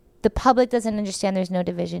 The public doesn't understand there's no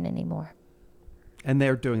division anymore. And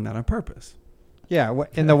they're doing that on purpose. Yeah,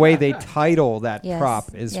 and the way they title that Yes,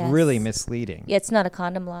 prop is yes. really misleading. Yeah, it's not a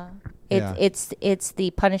condom law. Yeah. It's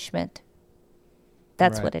the punishment.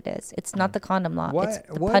 That's Right. what it is. It's not the condom law. What- It's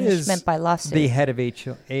the what punishment is by lawsuit. The head of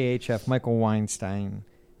AHF, Michael Weinstein,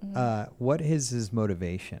 what is his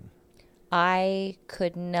motivation? I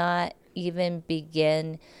could not even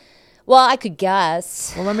begin. Well, I could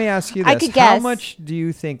guess. Well, let me ask you I this. could How guess. much do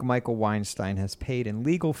you think Michael Weinstein has paid in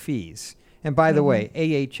legal fees? And by the way,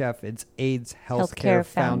 AHF, it's AIDS Healthcare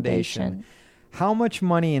Foundation. How much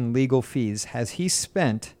money in legal fees has he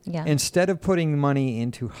spent instead of putting money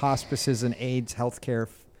into hospices and AIDS healthcare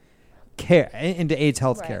into AIDS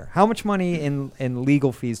healthcare? Right. How much money in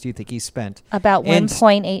legal fees do you think he spent? About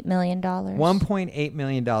 $1.8 million. $1.8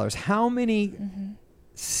 million. How many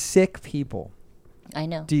sick people I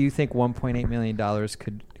know. do you think $1.8 million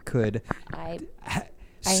could I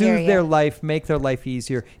soothe hear their ya. life, make their life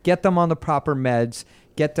easier, get them on the proper meds,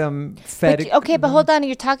 get them fed? But hold on.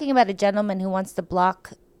 You're talking about a gentleman who wants to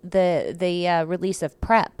block the release of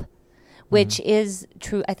PrEP, which is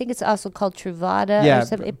true. I think it's also called Truvada. Yeah, or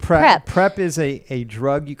something. PrEP. PrEP is a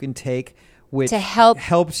drug you can take which To help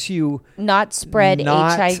helps you not spread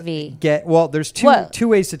not HIV. There's two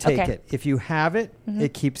ways to take Okay. it. If you have it,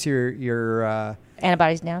 it keeps your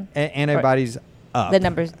Antibodies down. antibodies up. The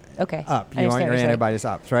numbers. Okay. Up. I You understand want what your you're saying. antibodies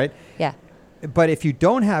up, right? Yeah. But if you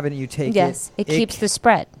don't have it and you take Yes. It keeps the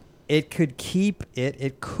spread. It could keep it.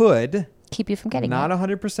 It could Keep you from getting not it.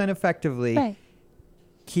 100% effectively Right.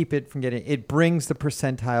 keep it from getting. It brings the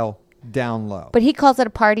percentile down low. But he calls it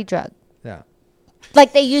a party drug, yeah.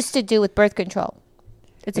 like they used to do with birth control.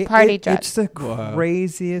 It's a party drug. It's the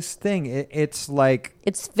craziest thing. It's like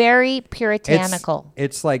It's very puritanical.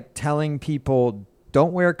 It's like telling people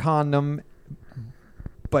don't wear a condom,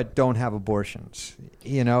 but don't have abortions.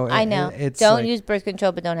 You know, I know. It's Don't like, use birth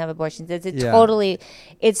control, but don't have abortions. It's a Yeah. totally.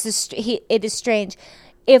 It is strange.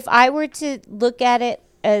 If I were to look at it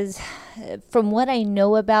as, from what I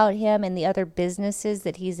know about him and the other businesses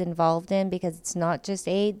that he's involved in, because it's not just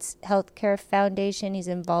AIDS Healthcare Foundation, he's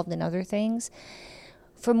involved in other things.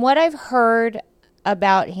 From what I've heard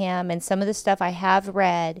about him and some of the stuff I have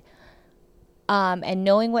read, and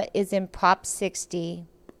knowing what is in Prop 60.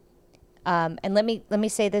 And let me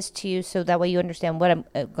say this to you so that way you understand what I'm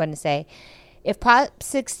going to say. If Prop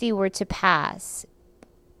 60 were to pass,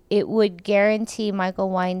 it would guarantee Michael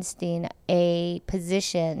Weinstein a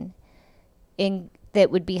position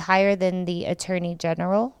that would be higher than the Attorney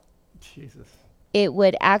General. Jesus. It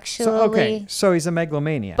would actually. So he's a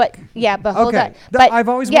megalomaniac. But hold on. Th- But I've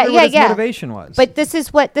always wondered what his motivation was. But this is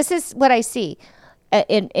what I see.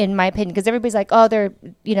 In my opinion, because everybody's like, oh,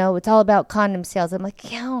 it's all about condom sales. I'm like,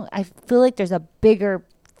 I feel like there's a bigger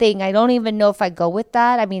thing. I don't even know if I go with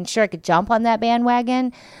that. I mean, sure, I could jump on that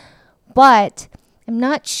bandwagon, but I'm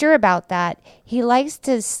not sure about that. He likes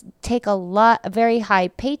to take very high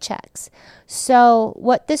paychecks. So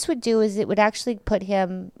what this would do is it would actually put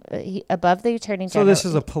him above the Attorney General. So this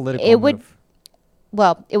is a political move.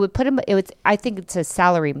 Well, it would put him. I think it's a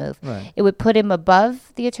salary move. Right. It would put him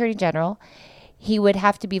above the Attorney General. He would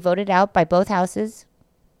have to be voted out by both houses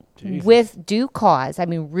with due cause. I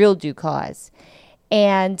mean, real due cause.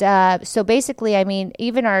 And so basically, I mean,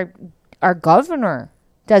 even our governor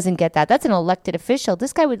doesn't get that. That's an elected official.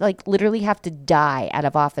 This guy would like literally have to die out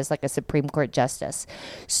of office like a Supreme Court justice.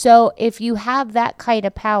 So if you have that kind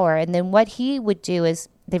of power, and then what he would do is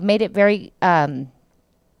they've made it very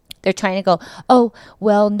they're trying to go, oh,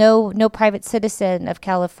 well, no private citizen of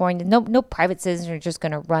California, no private citizens are just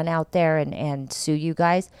going to run out there and sue you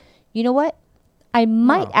guys. You know what? I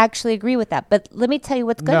might actually agree with that. But let me tell you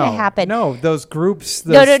what's going to happen. No, those groups.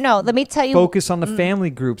 No. Let me tell you. Focus on the family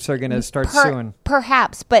groups are going to start suing.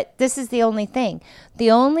 Perhaps, but this is the only thing.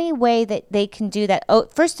 The only way that they can do that,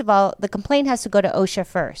 first of all, the complaint has to go to OSHA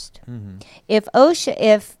first. Mm-hmm.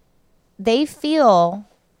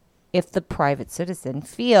 If the private citizen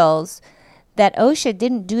feels that OSHA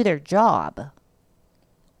didn't do their job,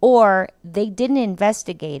 or they didn't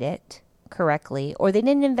investigate it correctly, or they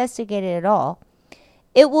didn't investigate it at all,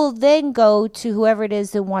 it will then go to whoever it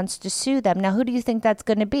is that wants to sue them. Now, who do you think that's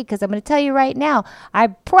going to be? Because I'm going to tell you right now, I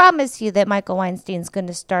promise you that Michael Weinstein's going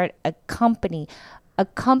to start a company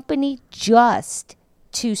just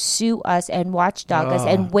to sue us and watchdog us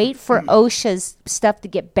and wait for OSHA's stuff to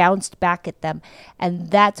get bounced back at them.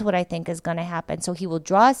 And that's what I think is going to happen. So he will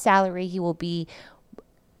draw a salary. He will be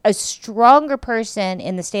a stronger person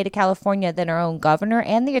in the state of California than our own governor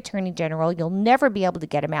and the attorney general. You'll never be able to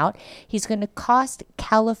get him out. He's going to cost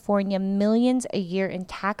California millions a year in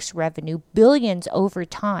tax revenue, billions over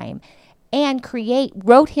time, and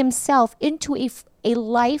wrote himself into a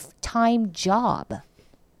lifetime job.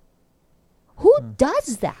 Who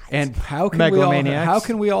does that? And how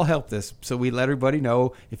can we all help this? So we let everybody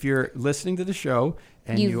know, if you're listening to the show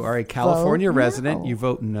and you are a California resident, you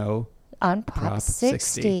vote no on Prop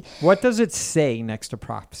 60. What does it say next to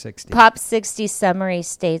Prop 60? Prop 60 summary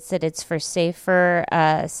states that it's for safer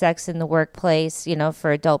sex in the workplace,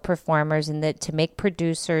 for adult performers, and that to make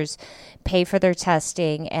producers pay for their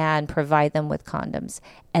testing and provide them with condoms.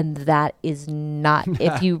 And that is not.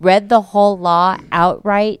 If you read the whole law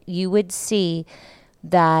outright, you would see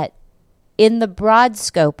that in the broad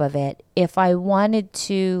scope of it, if I wanted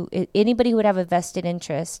to, anybody who would have a vested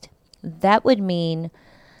interest, that would mean,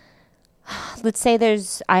 let's say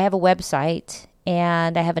I have a website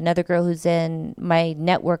and I have another girl who's in my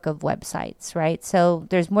network of websites, right? So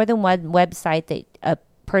there's more than one website that a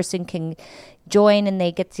person can join and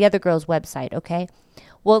they get the other girl's website, okay?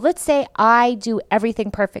 Well, let's say I do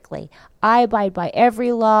everything perfectly. I abide by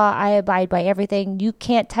every law. I abide by everything. You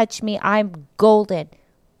can't touch me. I'm golden.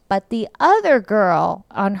 But the other girl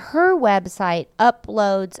on her website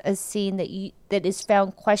uploads a scene that is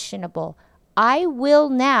found questionable. I will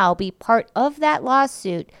now be part of that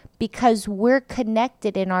lawsuit because we're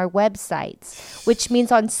connected in our websites, which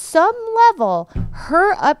means on some level,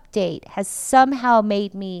 her update has somehow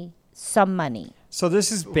made me some money. So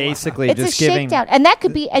this is basically it's just a shakedown, and that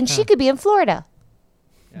could be, and she could be in Florida.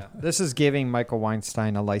 Yeah, this is giving Michael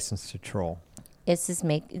Weinstein a license to troll. This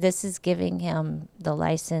is giving him the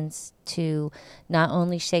license to not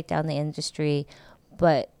only shake down the industry,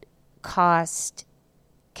 but cost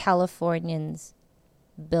Californians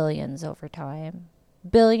billions over time,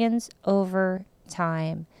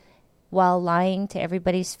 while lying to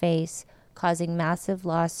everybody's face, causing massive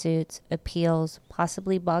lawsuits, appeals,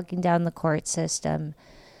 possibly bogging down the court system.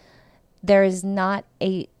 There is not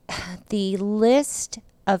the list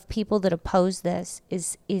of people that oppose this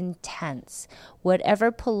is intense. Whatever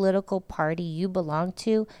political party you belong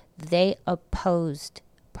to, they opposed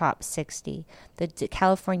Prop 60. The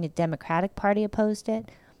California Democratic Party opposed it.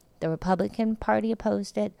 The Republican Party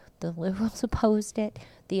opposed it. The Liberals opposed it.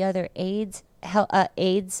 The other AIDS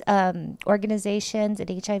organizations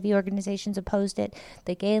and HIV organizations opposed it.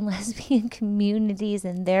 The gay and lesbian communities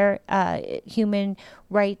and their human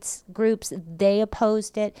rights groups, they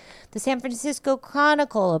opposed it. The San Francisco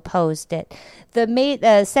Chronicle opposed it.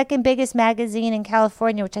 The second biggest magazine in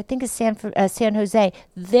California, which I think is San Jose,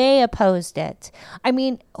 they opposed it. I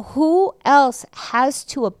mean, who else has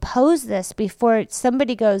to oppose this before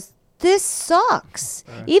somebody goes, this sucks?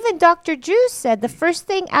 Even Dr. Drew said the first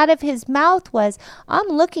thing out of his mouth was, I'm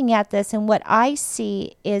looking at this and what I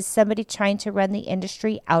see is somebody trying to run the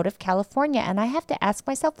industry out of California. And I have to ask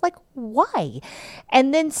myself, why?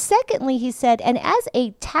 And then secondly, he said, and as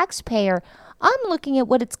a taxpayer, I'm looking at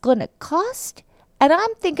what it's going to cost And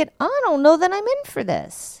I'm thinking, I don't know that I'm in for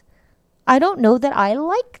this. I don't know that I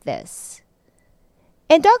like this.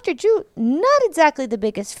 And Dr. Drew, not exactly the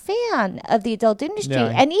biggest fan of the adult industry.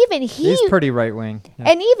 Yeah, and even he's pretty right wing.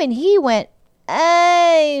 Yeah. And even he went,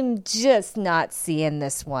 I'm just not seeing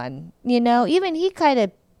this one. Even he kind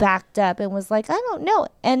of backed up and was like, I don't know.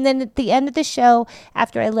 And then at the end of the show,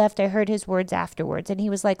 after I left, I heard his words afterwards. And he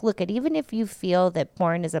was like, look, even if you feel that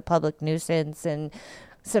porn is a public nuisance and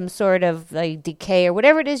some sort of like decay or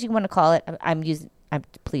whatever it is you want to call it,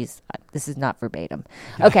 please, this is not verbatim.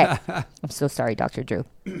 Okay. I'm so sorry, Dr. Drew.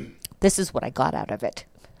 This is what I got out of it.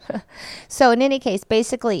 So in any case,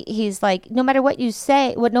 basically, he's like, no matter what you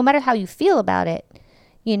say, no matter how you feel about it,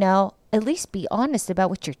 at least be honest about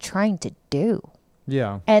what you're trying to do.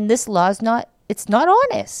 Yeah. And this law's it's not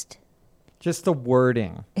honest. Just the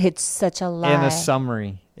wording. It's such a lie. And the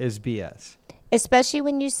summary is BS. Especially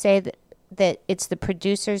when you say that it's the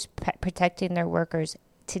producers protecting their workers.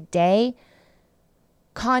 Today,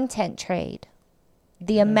 content trade,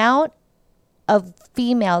 the amount of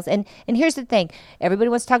females, and here's the thing, everybody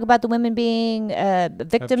wants to talk about the women being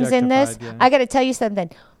victims in this. Yeah. I got to tell you something.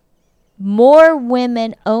 More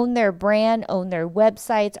women own their brand, own their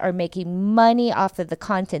websites, are making money off of the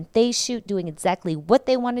content they shoot, doing exactly what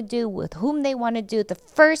they want to do with whom they want to do. The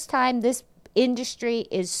first time this industry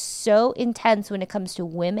is so intense when it comes to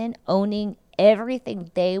women owning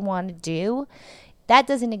everything they want to do. That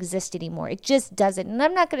doesn't exist anymore. It just doesn't. And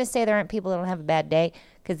I'm not going to say there aren't people that don't have a bad day,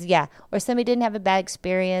 because, or somebody didn't have a bad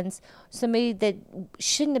experience, somebody that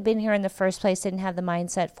shouldn't have been here in the first place didn't have the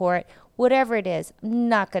mindset for it. Whatever it is, I'm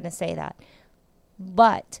not going to say that.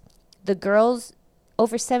 But the girls,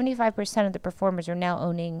 over 75% of the performers are now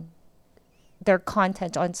owning their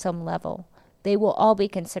content on some level. They will all be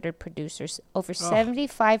considered producers. Over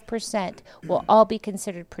 75% will all be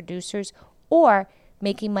considered producers or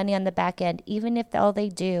making money on the back end, even if all they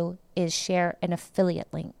do is share an affiliate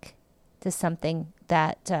link to something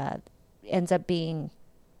that ends up being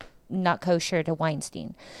not kosher to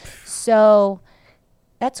Weinstein. So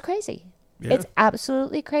that's crazy. Yeah. It's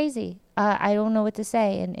absolutely crazy. I don't know what to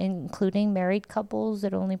say, and including married couples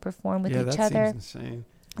that only perform with each other. Seems insane.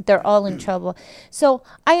 They're all in trouble. So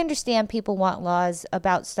I understand people want laws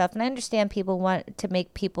about stuff, and I understand people want to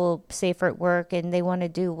make people safer at work, and they want to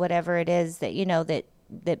do whatever it is that,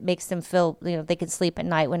 that makes them feel, they can sleep at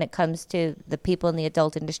night when it comes to the people in the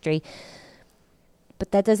adult industry.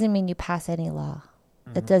 But that doesn't mean you pass any law.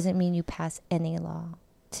 Mm-hmm. That doesn't mean you pass any law.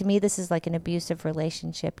 To me, this is like an abusive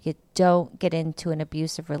relationship. You don't get into an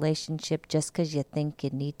abusive relationship just because you think you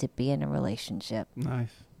need to be in a relationship.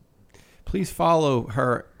 Nice. Please follow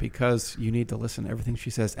her, because you need to listen to everything she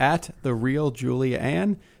says at The Real Julia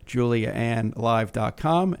Ann,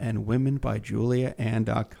 JuliaAnnLive.com, and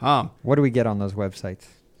WomenByJuliaAnn.com. What do we get on those websites?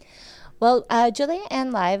 Well, Julia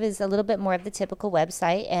Ann Live is a little bit more of the typical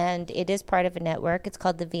website, and it is part of a network. It's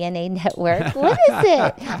called the VNA Network. What is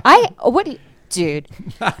it? Dude,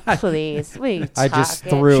 please. What are you I just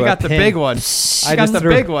threw She a got pin. the big one. She got the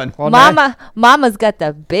big one. Well, Mama's got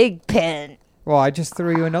the big pin. Well, I just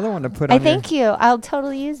threw you another one to put on. Thank you. I'll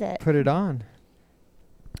totally use it. Put it on.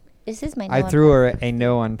 This is my I threw her a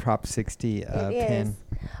no on Prop 60 pin.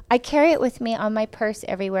 I carry it with me on my purse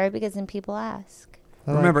everywhere because then people ask.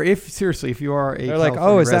 Remember, if you are a they're like,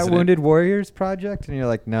 California is resident, that Wounded Warriors Project? And you're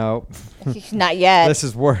like, no. Not yet. This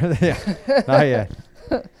is not yet.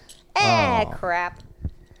 Crap.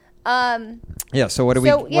 Yeah, so what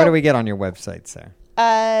do we get on your website, sir?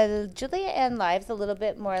 Julia Ann Live's a little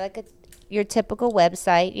bit more like your typical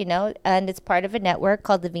website, and it's part of a network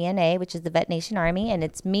called the VNA, which is the Vet Nation Army, and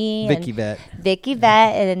it's me Vicky Vet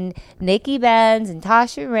and Nikki Benz and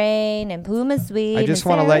Tasha Rain and Puma Sweet. I just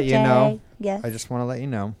want to let you know. Yes. I just want to let you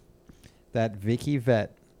know that Vicky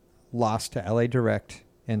Vet lost to LA Direct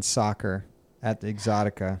in soccer at the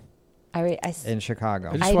Exotica in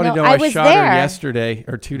Chicago. I just want to know I shot her yesterday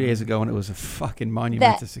or 2 days ago, and it was a fucking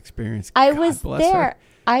monumentous experience. I was there.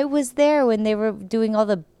 I was there when they were doing all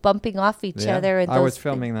the bumping off each other. And I was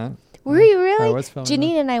filming that. Were you really? I was filming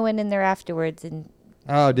Janine that. and I went in there afterwards and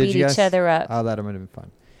beat each other up. Oh, that would have been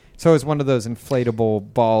fun. So it's one of those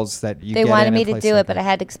inflatable balls that you. They wanted me to do it, but I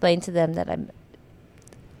had to explain to them that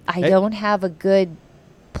I don't have a good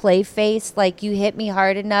play face. Like, you hit me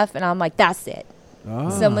hard enough, and I'm like, that's it.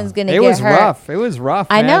 Oh. Someone's gonna get hurt. It was rough.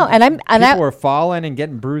 I know, and people were falling and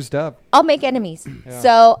getting bruised up. I'll make enemies,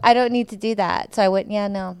 so I don't need to do that. So I went,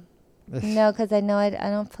 no, because I know I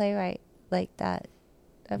don't play right like that.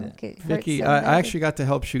 Vicky, I actually got to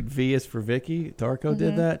help shoot V is for Vicky. Darko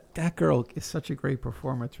did that. That girl is such a great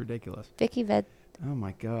performer. It's ridiculous. Vicky Vet Oh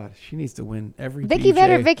my God, she needs to win every. Vicky DJ. Vett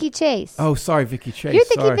or Vicky Chase? Oh, sorry, Vicky Chase. You're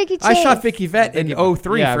thinking sorry. Vicky I shot Chase. Vicky Vett in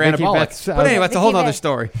 03 yeah, for Vicky Anabolic. Vett's- But anyway, that's a Vicky whole other Vett.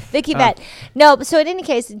 story. Vicky Vett. No, so in any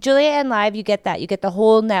case, Julianne Live, you get that. You get the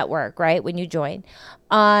whole network, right, when you join.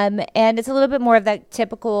 And it's a little bit more of that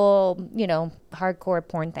typical, hardcore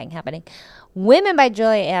porn thing happening. Women by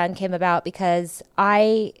Julianne came about because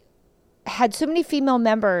I had so many female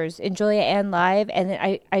members in Julianne Live, and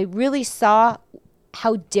I really saw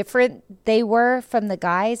how different they were from the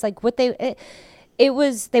guys. Like what they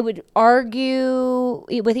would argue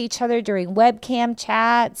with each other during webcam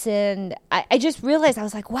chats, and I just realized, I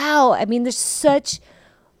was like, wow, I mean, there's such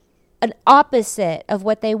an opposite of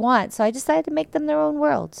what they want. So I decided to make them their own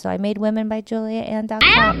world. So I made womenbyjulianne.com.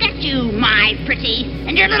 I'll get you, my pretty,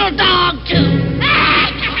 and your little dog, too.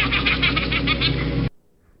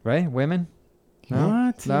 Right? Women? No?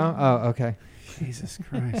 What? No? Oh, okay. Jesus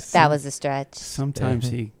Christ. That was a stretch. Sometimes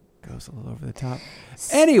he goes a little over the top.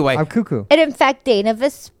 Anyway. I'm cuckoo. And in fact, Dana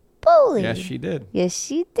Vespoli. Yes, she did. Yes,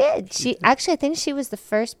 she did. She actually, I think she was the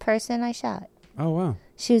first person I shot. Oh, wow.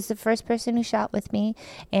 She was the first person who shot with me,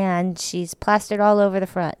 and she's plastered all over the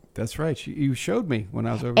front. That's right. You showed me when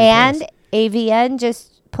I was over And the place. AVN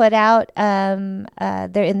just put out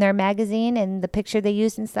they're in their magazine, and the picture they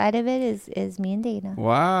used inside of it is me and Dana.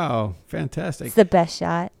 Wow. Fantastic. It's the best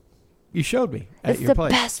shot. You showed me at It's your the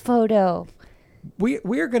place. best photo. We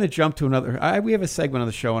are going to jump to another. We have a segment of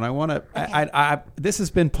the show, and I want to. I this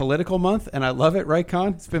has been political month, and I love it, right, Con?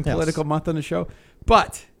 It's been political month on the show.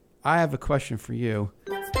 But I have a question for you.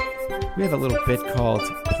 We have a little bit called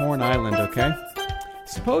Porn Island, okay?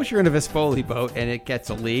 Suppose you're in a Vespoli boat and it gets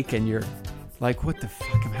a leak, and you're like, "What the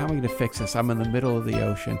fuck? How am I going to fix this? I'm in the middle of the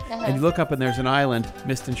ocean." And you look up, and there's an island,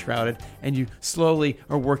 mist enshrouded, and you slowly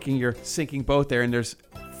are working your sinking boat there, and there's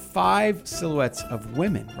 5 silhouettes of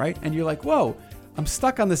women, right? And you're like, whoa, I'm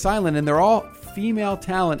stuck on this island, and they're all female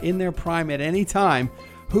talent in their prime at any time.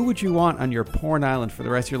 Who would you want on your porn island for the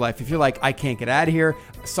rest of your life? If you're like, I can't get out of here,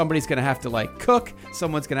 somebody's going to have to cook,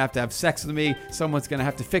 someone's going to have sex with me, someone's going to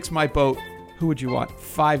have to fix my boat. Who would you want?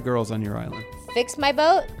 5 girls on your island. Fix my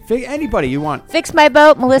boat? Anybody you want. Fix my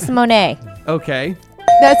boat, Melissa Monet. Okay.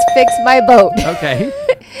 That's Fix My Boat. Okay.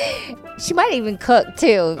 She might even cook,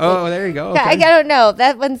 too. Oh, there you go. Okay. I don't know.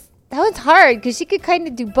 That one's hard, because she could kind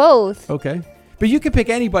of do both. Okay. But you could pick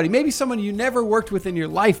anybody. Maybe someone you never worked with in your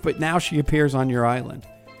life, but now she appears on your island.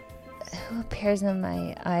 Who appears on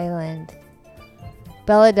my island?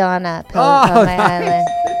 Belladonna appears on my island.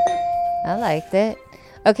 I liked it.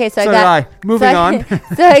 Okay, so So I got. did I. Moving on.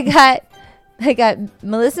 So I got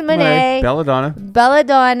Melissa Monet, Belladonna.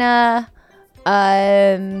 Belladonna.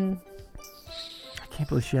 I can't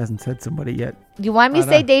believe she hasn't said somebody yet. You want me to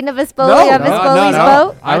no. say Dana Vespoli No, on no, Vespoli's no.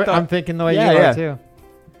 boat? I thought- I'm thinking the way Yeah, you yeah. are, too.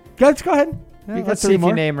 Let's go ahead. Yeah, You got let's 3 see if more.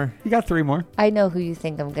 you name her. You got 3 more. I know who you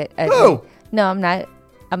think I'm good. Who? No, I'm not.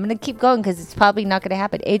 I'm gonna keep going because it's probably not gonna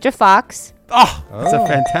happen. Adria Fox. Oh, that's a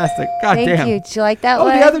fantastic. God Thank damn. you. Did you like that Oh,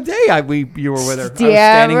 one? the other day you were with her. I was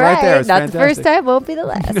Yeah, standing right there. It was Not the first fantastic. time, won't be the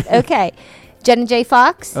last. Okay. Jenna J.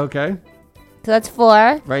 Fox. Okay. So that's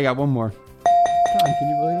 4. Right, you got 1 more. God, can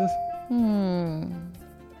you believe this?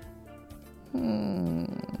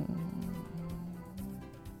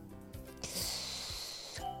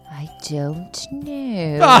 I don't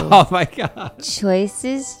know. Oh, my God.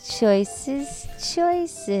 Choices.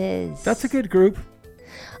 That's a good group.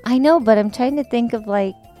 I know, but I'm trying to think of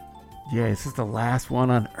Yeah, this is the last one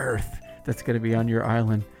on Earth that's going to be on your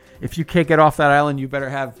island. If you can't get off that island, you better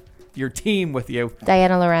have your team with you.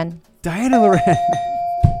 Diana Loren. Diana Loren.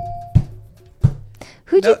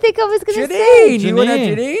 Who'd you think I was going to Janine. say? You want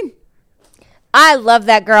Janine. Janine? I love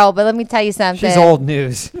that girl, but let me tell you something. She's old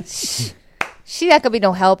news. She's not going to be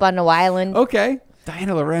no help on no island. Okay.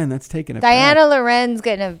 Diana Loren, that's taking it Diana Loren's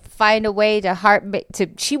gonna find a way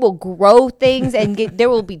she will grow things and there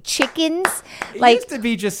will be chickens. It used to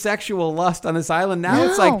be just sexual lust on this island. Now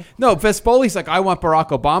it's No. like, no, Vespoli's like, I want Barack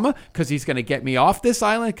Obama because he's going to get me off this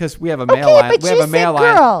island because we have a male Okay, island. but We have you a male said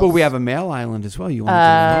island, girls. but we have a male island as well. You want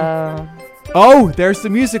to do that? Oh, there's the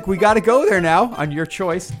music. We got to go there now on your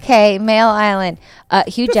choice. Okay, male island.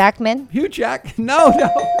 Hugh Jackman. Hugh Jack? No.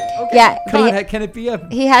 Okay. Yeah, but Con, can it be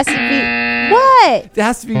he has to be what? It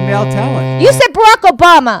has to be male talent. You said Barack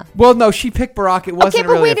Obama. Well, no, she picked Barack. It wasn't Okay,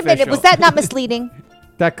 but really wait a minute. official. Was that not misleading?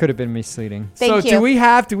 That could have been misleading. Thank so you. do we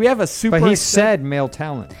have a super? But he said male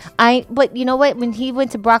talent. But you know what? When he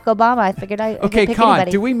went to Barack Obama, I figured I could Okay, pick Con,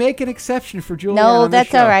 anybody. do we make an exception for Julianne? No, on this that's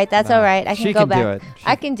show? all right. That's No. all right. I can She go can back. do it.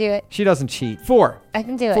 I can do it. She doesn't cheat. 4. I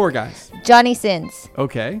can do it. 4 guys. Johnny Sins.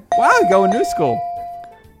 Okay. Wow, going new school.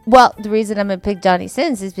 Well, the reason I'm gonna pick Johnny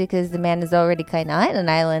Sins is because the man is already kind of on an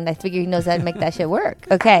island. I figure he knows how to make that shit work.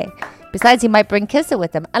 Okay, Besides, he might bring Kissa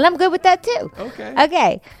with him, and I'm good with that too.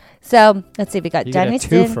 Okay. So let's see. We got You Johnny get a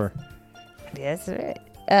Sin. twofer. Yes,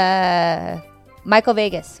 right. Michael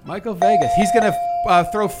Vegas. Michael Vegas. He's gonna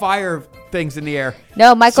throw fire things in the air.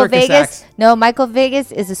 No, Michael Circus Vegas. acts. No, Michael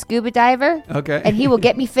Vegas is a scuba diver. Okay. And he will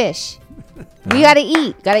get me fish. We gotta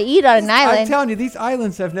eat. Gotta eat on an I'm island. telling you, these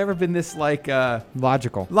islands have never been this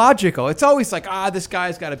Logical. logical. It's always like, this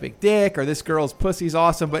guy's got a big dick or this girl's pussy's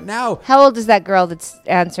awesome. But now, How old is that girl that's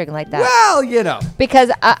answering like that? well, you know.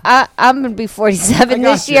 Because I'm gonna be 47 I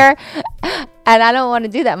got this you. year, and I don't want to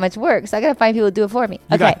do that much work, so I gotta find people to do it for me.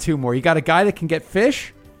 You Okay, got two more. You got a guy that can get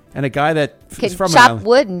fish and a guy that can is from an chop island.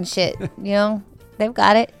 wood and shit. You know, they've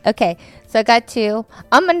got it. Okay, so I got two.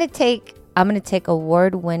 I'm gonna take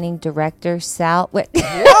award-winning director Sal. Wait.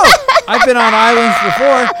 Whoa! I've been on islands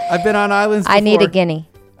before. I need a guinea.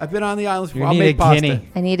 I've been on the islands before. You I'll need make a pasta. guinea.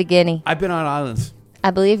 I need a guinea. I've been on islands. I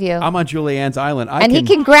believe you. I'm on Julianne's island. He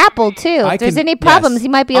can grapple too. If there's any problems, yes. he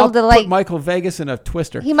might be I'll able to put Michael Vegas in a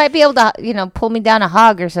twister. He might be able to, pull me down a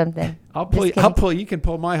hog or something. I'll pull. Just I'll kidding. pull. You can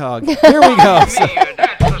pull my hog. Here we go.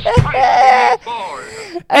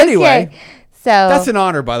 Anyway, Okay, so that's an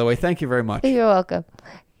honor, by the way. Thank you very much. you're welcome.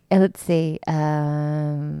 And let's see.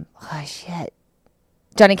 Shit.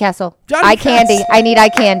 Johnny Castle. Johnny eye candy. Castle. I need eye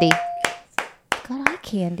candy. Got eye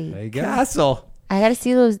candy. There you go. Castle. I got to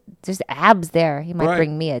see those. There's abs there. He might Right.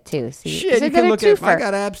 bring Mia too. See, Shit, There's you another can look at. I twofer.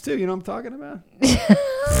 got abs too. You know what I'm talking about?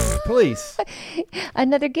 Please.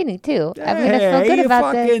 Another guinea too. I'm Hey, gonna feel good you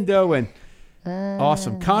about fucking this. doing?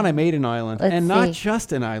 Awesome, Con. I made an island, let's and not see.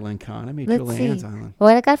 just an island, Con. I made Let's Julianne's see. island.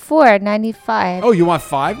 Well, I got 4. 95. Oh, you want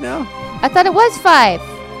 5 now? I thought it was 5.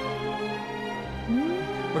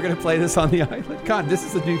 We're gonna play this on the island, Con. This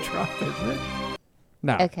is a new drop, isn't it?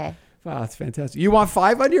 No. Okay. Wow, that's fantastic. You want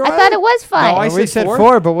 5 on your I island? thought it was 5. No, I We said said 4.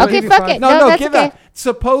 4, but we'll Okay, give you fuck 5. it. No, No, no, that's give okay. that.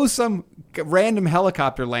 Suppose some random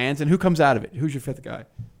helicopter lands, and who comes out of it? Who's your 5th guy?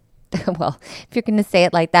 Well, if you're going to say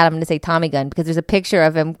it like that, I'm going to say Tommy Gun because there's a picture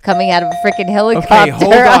of him coming out of a freaking helicopter.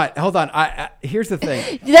 Okay, hold on. I here's the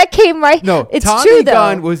thing. That came right. No, it's Tommy true though.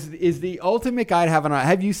 Gunn is the ultimate guy to have on.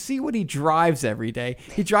 Have you see what he drives every day?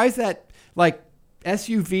 He drives that like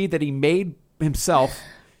SUV that he made himself,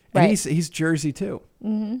 and Right. he's Jersey too.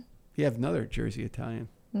 Mm-hmm. You have another Jersey Italian.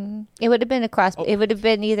 It would have been a cross. Oh. It would have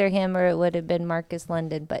been either him or it would have been Marcus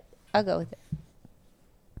London, but I'll go with it.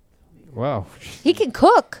 Wow. He can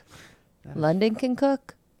cook. London can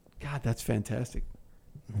cook. God, that's fantastic.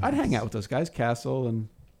 I'd hang out with those guys, Castle, and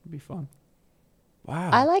it'd be fun.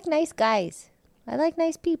 Wow. I like nice guys. I like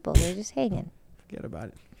nice people. They're just hanging. Forget about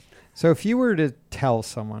it. So if you were to tell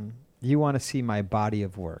someone you want to see my body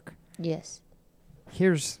of work, Yes.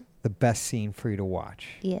 here's the best scene for you to watch.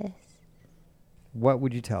 Yes. What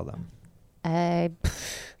would you tell them? I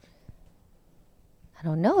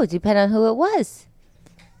don't know. It depends on who it was.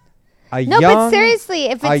 But seriously,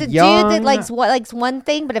 if it's a dude that likes one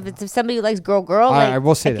thing, but if it's somebody who likes girl, I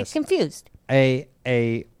will say I get this. confused.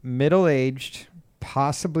 a middle-aged,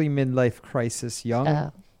 possibly midlife crisis,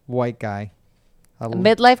 young white guy. A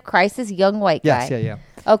midlife crisis, young white guy. Yes, yeah.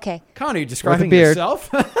 Okay. Connor, you describing beard.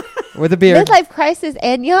 yourself? With a beard. Midlife crisis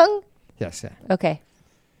and young. Yes, yeah. Okay.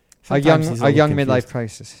 A Sometimes he's a young little midlife confused.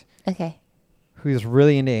 crisis Okay. who's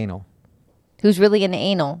really into anal. Who's really into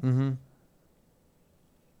anal? Mm-hmm.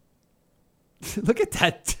 Look at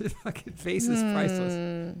that fucking face is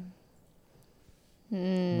priceless.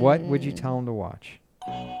 What would you tell him to watch?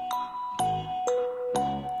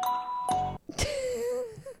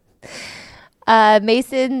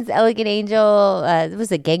 Mason's Elegant Angel.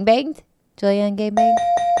 Was it Gangbanged? Julianne Gangbanged?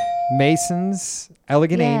 Mason's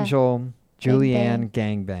Elegant Yeah. Angel, Julianne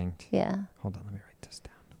Gangbanged. Yeah. Hold on, let me write this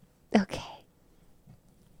down. Okay.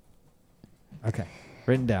 Okay,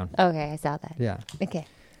 written down. Okay, I saw that. Yeah. Okay.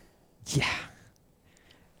 Yeah.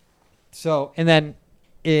 So, and then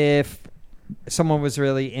if someone was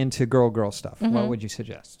really into girl stuff, Mm-hmm. what would you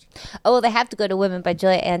suggest? Oh, well, they have to go to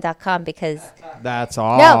womenbyjulianne.com because That's no,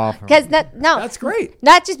 awful. because no, That's great.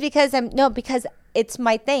 not just because because it's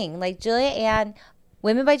my thing. Like Julia Ann,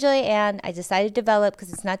 Women by Julia Ann, I decided to develop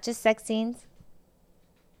because it's not just sex scenes.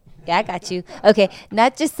 Yeah, I got you. Okay,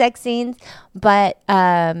 not just sex scenes, but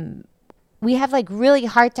we have like really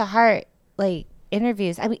heart to heart like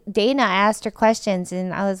interviews. I mean, Dana asked her questions,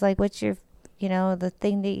 and I was like, "What's your, the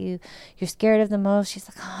thing that you're scared of the most?" She's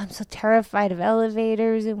like, "Oh, I'm so terrified of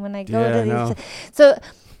elevators, and when I go Yeah, I to know. these." So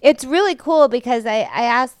it's really cool because I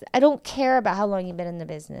asked. I don't care about how long you've been in the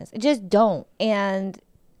business. I just don't, and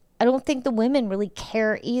I don't think the women really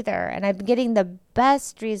care either. And I'm getting the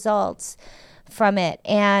best results from it.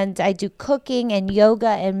 And I do cooking and yoga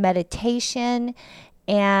and meditation.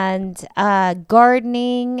 and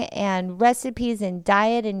gardening and recipes and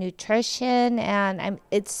diet and nutrition. And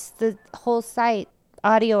it's the whole site,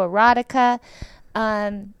 audio erotica.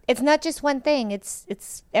 It's not just one thing.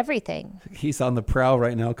 It's everything. He's on the prowl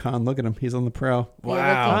right now, Con. Look at him. He's on the prowl. You're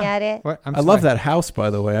looking at it. What? I love that house, by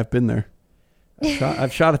the way. I've been there.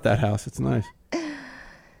 I've shot at that house. It's nice.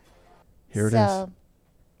 Here it is.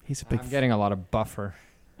 He's a big. I'm getting a lot of buffer.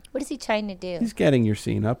 What is he trying to do? He's getting your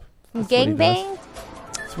scene up. Gangbang?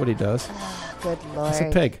 That's what he does. Oh, good Lord. He's a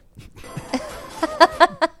pig.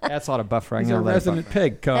 That's a lot of buffer. He's a resident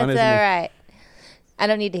pig, Con, That's isn't all he? right. I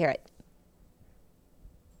don't need to hear it.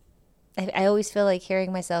 I always feel like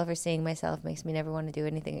hearing myself or seeing myself makes me never want to do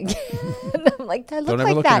anything again. I'm like, do I look Don't like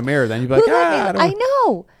ever look that? in the mirror then. You'd be like, I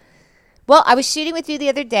know. Well, I was shooting with you the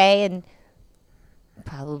other day, and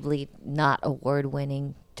probably not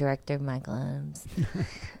award-winning director Michael Adams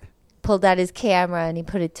pulled out his camera and he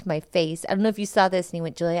put it to my face. I don't know if you saw this, and he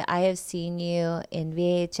went, Julia, I have seen you in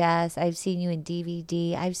VHS. I've seen you in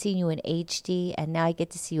DVD. I've seen you in HD, and now I get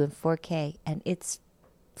to see you in 4K, and it's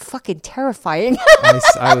fucking terrifying.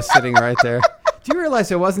 I was sitting right there. Do you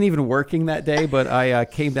realize I wasn't even working that day, but I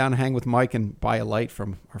came down to hang with Mike and buy a light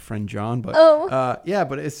from our friend John. But yeah,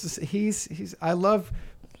 but it's just, he's I love.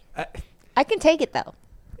 I can take it though.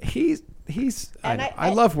 I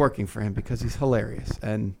love working for him because he's hilarious,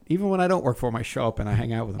 and even when I don't work for him, I show up and I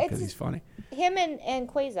hang out with him because he's funny. Him and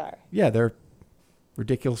Quasar. Yeah, they're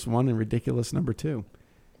ridiculous 1 and ridiculous number 2.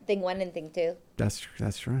 Thing 1 and thing 2. That's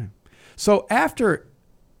right. So after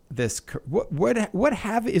this,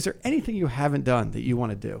 is there anything you haven't done that you want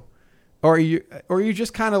to do, or you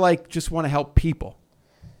just kind of like just want to help people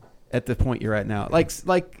at the point you're at now, like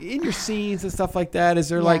in your scenes and stuff like that? Is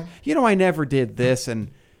there like, I never did this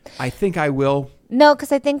and I think I will? No,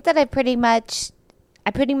 because I think that I pretty much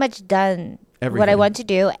done everything. What I want to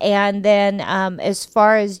do, and then as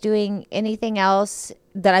far as doing anything else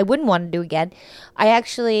that I wouldn't want to do again, I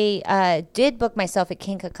actually did book myself at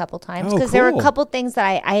Kink a couple times because there were a couple things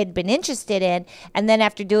that I had been interested in, and then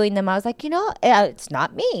after doing them, I was like, it's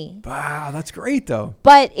not me. Wow, that's great though.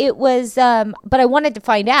 But it was, but I wanted to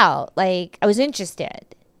find out. Like, I was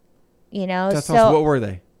interested, So what were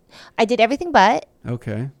they? I did everything but.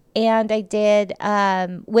 Okay. And I did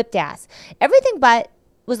whipped ass. Everything but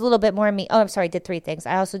was a little bit more me. Oh, I'm sorry. I did 3 things.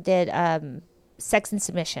 I also did sex and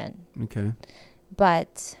submission. Okay.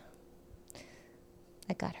 But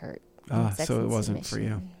I got hurt. So it wasn't for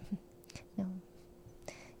you. No.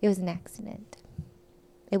 It was an accident.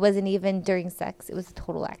 It wasn't even during sex. It was a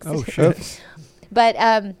total accident. Oh, shit. But,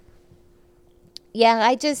 yeah,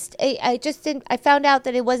 I just didn't, I found out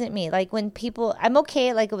that it wasn't me. Like when people, I'm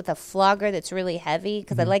okay like with a flogger that's really heavy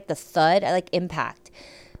because I like the thud. I like impact.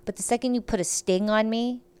 But the second you put a sting on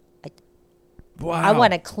me, I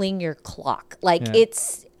want to clean your clock. Like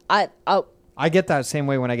it's, I get that same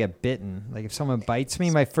way when I get bitten. Like if someone bites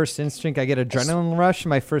me, my first instinct, I get adrenaline rush. And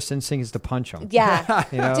my first instinct is to punch them. Yeah,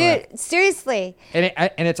 dude, seriously. And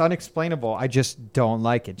it's unexplainable. I just don't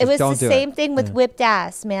like it. It was the same thing with whipped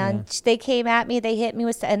ass, man. Yeah. They came at me, they hit me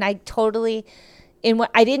with, and I totally,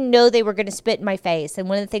 I didn't know they were going to spit in my face. And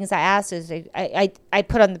one of the things I asked is I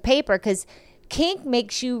put on the paper because Kink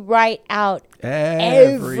makes you write out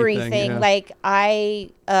everything. Yeah. Like I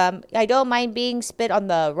don't mind being spit on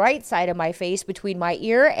the right side of my face between my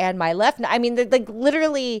ear and my left. I mean, like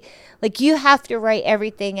literally, like you have to write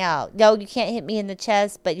everything out. No, you can't hit me in the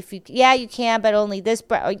chest, but if you can, but only this.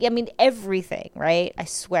 I mean, everything, right? I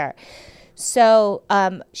swear. So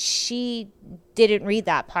she didn't read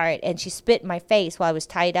that part, and she spit in my face while I was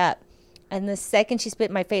tied up. And the second she spit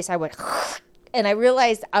in my face, I went. And I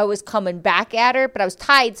realized I was coming back at her, but I was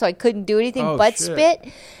tied, so I couldn't do anything but spit.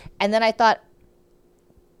 And then I thought,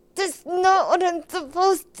 this is not what I'm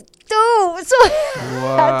supposed to do. So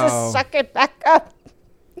I had to suck it back up.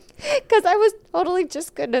 Because I was totally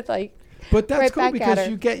just going to like. But that's cool because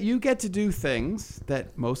you get to do things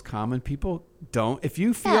that most common people don't. If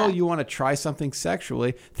you feel you want to try something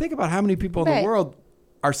sexually, think about how many people in the world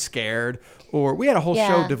are scared. Or we had a whole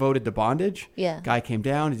show devoted to bondage. Yeah. Guy came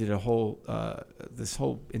down, he did a whole this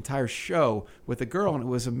whole entire show with a girl, and it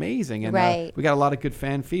was amazing. And we got a lot of good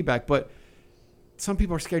fan feedback. But some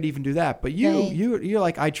people are scared to even do that. But you're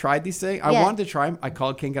like, I tried these things. I wanted to try them. I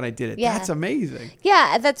called Kink and I did it. Yeah. That's amazing.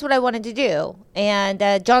 Yeah, that's what I wanted to do.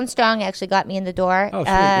 And John Strong actually got me in the door. Oh,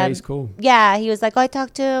 sweet. Yeah, he's cool. Yeah, he was like, I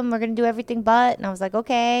talked to him. We're going to do everything but. And I was like,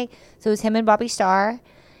 okay. So it was him and Bobby Starr.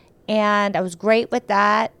 And I was great with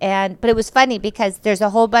that. But it was funny because there's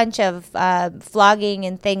a whole bunch of flogging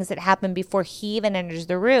and things that happen before he even enters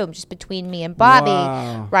the room, just between me and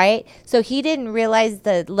Bobby, right? So he didn't realize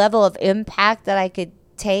the level of impact that I could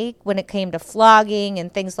take when it came to flogging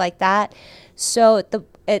and things like that. So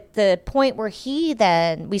at the point where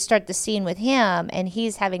we start the scene with him and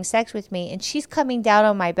he's having sex with me and she's coming down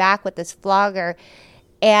on my back with this flogger,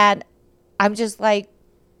 and I'm just like,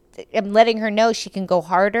 I'm letting her know she can go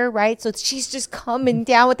harder, right? So she's just coming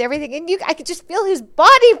down with everything, and I could just feel his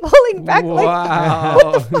body pulling back. Wow.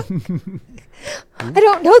 I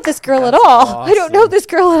don't know this girl at all. awesome. I don't know this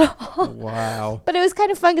girl at all. Wow. But it was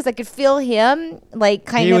kind of fun because I could feel him like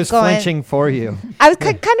kind He of was going. flinching for you. I was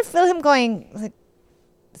kind of feel him going like,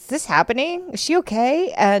 "Is this happening? Is she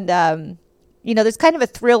okay?" And there's kind of a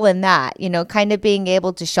thrill in that, kind of being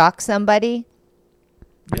able to shock somebody.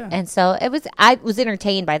 Yeah. And so I was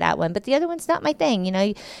entertained by that one, but the other one's not my thing.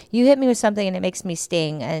 You hit me with something and it makes me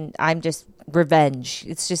sting, and I'm just revenge.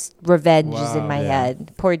 It's just revenge is in Wow, my yeah.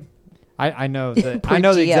 head. Poor. I know that. Poor I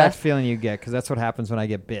know the Gia. exact feeling you get because that's what happens when I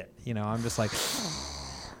get bit. I'm just like,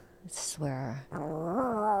 I swear.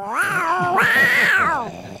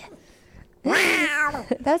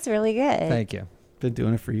 That's really good. thank you. Been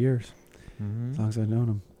doing it for years. As long as I've known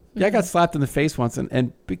him. Yeah, I got slapped in the face once,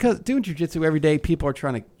 and because doing jiu-jitsu every day, people are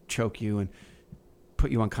trying to choke you and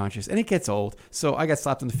put you unconscious, and it gets old. So I got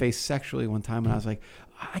slapped in the face sexually one time, and I was like,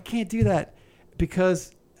 I can't do that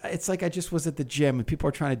because it's like I just was at the gym, and people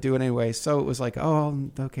are trying to do it anyway. So it was like, oh,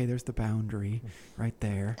 okay, there's the boundary right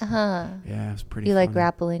there. Uh-huh. Yeah, it was pretty You like funny.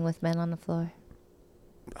 grappling with men on the floor?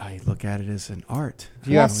 I look at it as an art.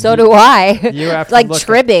 Yeah, so do I. You have to like look at-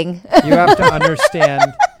 tribbing. You have to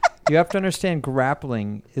understand. You have to understand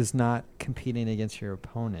grappling is not competing against your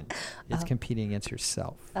opponent. It's competing against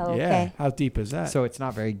yourself. Oh, Yeah, okay. how deep is that? So it's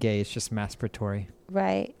not very gay. It's just masturbatory.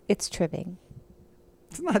 Right. It's tribbing.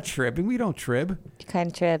 It's not tribbing. We don't trib. You kind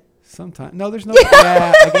of trib. Sometimes. No, there's no.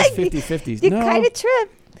 Yeah, I guess 50-50s. You No, kind of trib.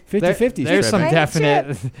 50-50s. There's some Right,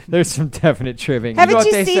 definite. There's some definite tribbing. know Haven't what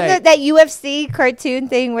you they seen say? that UFC cartoon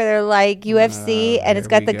thing where they're like UFC and it's here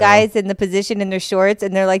got we the go. guys in the position in their shorts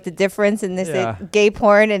and they're like the difference and this Yeah. gay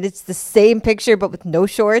porn and it's the same picture but with no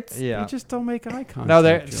shorts? Yeah. You just don't make eye contact. No,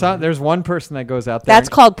 Joanne. there's one person that goes out there. That's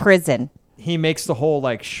called prison. He makes the whole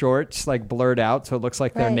like shorts like blurred out so it looks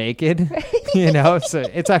like they're Right. naked. So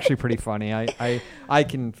it's actually pretty funny. I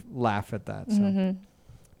can laugh at that. So.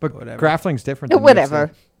 But Whatever. grappling's different than Whatever.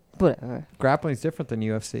 UFC. Whatever. Grappling's different than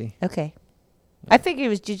UFC. Okay. I figured it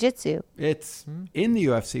was jiu-jitsu. It's in the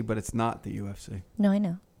UFC, but it's not the UFC. No, I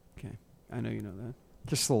know. Okay, I know you know that.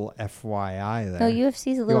 Just a little FYI there. No,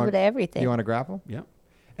 UFC's a little want- bit of everything. You want to grapple? Yep.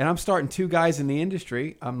 And I'm starting 2 guys in the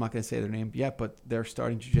industry. I'm not going to say their name yet, but they're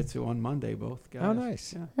starting jiu-jitsu on Monday, both guys. Oh,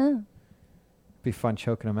 nice. Yeah, Oh. Be fun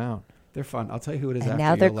choking them out. they're fun. I'll tell you who it is And after.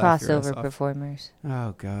 now they're You'll laugh your ass crossover off. performers.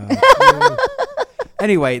 Oh, God.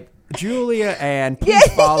 Anyway, Julia Ann, please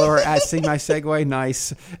follow her at See My Segue,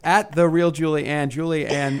 nice, at The Real Julia Ann,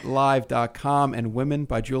 JuliaAnnLive.com, and Women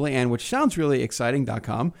by Julia Ann, which sounds really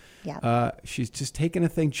exciting.com. Yeah. She's just taken a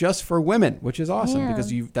thing just for women, which is awesome Yeah.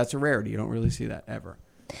 because that's a rarity. You don't really see that ever.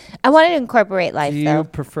 I wanted to incorporate life, Do you though.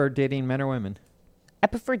 prefer dating men or women? I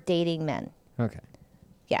prefer dating men. Okay.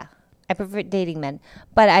 Yeah, I prefer dating men,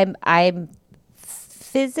 but I'm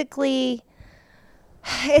physically.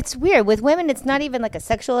 It's weird with women. It's not even like a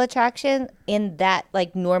sexual attraction in that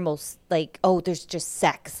like normal like there's just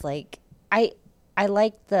sex. Like I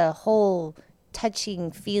like the whole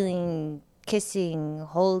touching, feeling, kissing,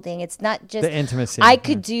 holding. It's not just The intimacy. I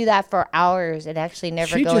could do that for hours and actually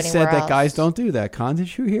never She go just anywhere said else. that guys don't do that. Con,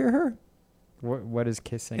 did you hear her? What is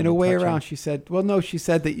kissing? In a and way touching? around, she said, well, no, she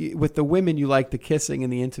said that with the women, you like the kissing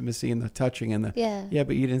and the intimacy and the touching and the. Yeah. Yeah,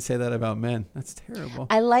 but you didn't say that about men. That's terrible.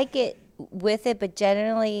 I like it with it, but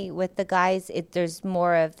generally with the guys, there's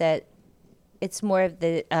more of that. It's more of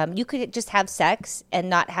the you could just have sex and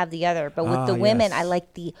not have the other, but with the women,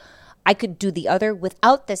 yes. I could do the other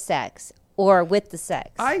without the sex or with the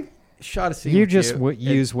sex. I shot a scene You with just you.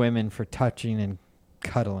 use women for touching and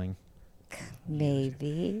cuddling.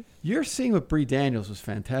 Maybe. Your scene with Bree Daniels was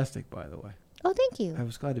fantastic, by the way. Oh, thank you. I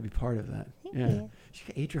was glad to be part of that. Thank Yeah.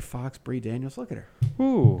 you. Adria Fox, Bree Daniels, look at her.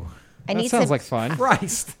 Ooh. I That need sounds some- like fun.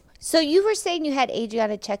 Christ. So you were saying you had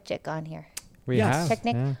Adriana Chekchik on here. We Yes. have.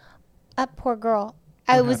 Technic. Yeah. Poor girl.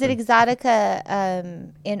 I was happened? at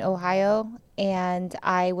Exotica in Ohio, and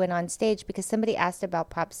I went on stage because somebody asked about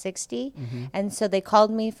Prop 60, and so they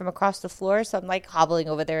called me from across the floor. So I'm like hobbling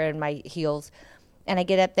over there in my heels, and I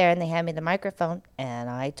get up there and they hand me the microphone, and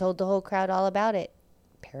I told the whole crowd all about it.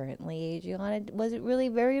 Apparently, Adriana wasn't really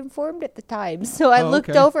very informed at the time, so I Oh, looked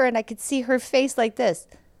okay. over and I could see her face like this.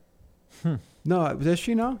 No, does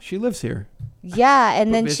she know? She lives here. Yeah,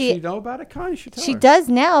 and then Does she know about it, Connie? You should tell she her. does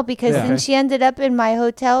now, because Yeah. then she ended up in my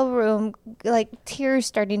hotel room, like tears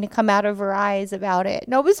starting to come out of her eyes about it.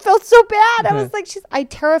 And I always felt so bad. I was like, I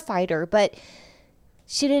terrified her, but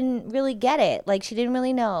she didn't really get it. Like, she didn't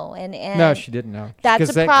really know. And No, she didn't know. That's a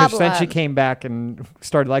Because then problem. she came back and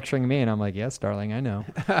started lecturing me, and I'm like, yes, darling, I know.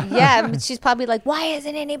 Yeah, but she's probably like, why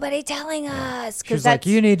isn't anybody telling us? She's like,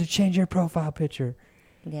 you need to change your profile picture.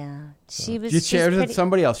 Yeah, she was. You she's shared with pretty-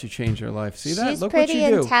 somebody else. You changed her life. See that? She's Look what pretty you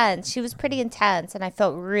do. intense. She was pretty intense, and I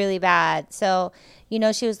felt really bad. So,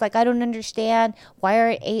 she was like, "I don't understand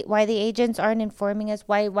why the agents aren't informing us.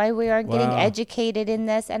 Why we aren't getting Wow. educated in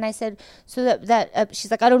this." And I said, "So that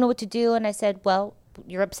she's like, I don't know what to do." And I said, "Well,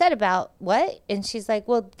 you're upset about what?" And she's like,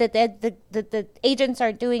 "Well, the agents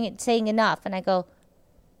aren't saying enough." And I go,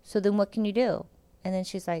 "So then what can you do?" And then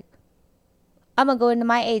she's like, I'm going to go into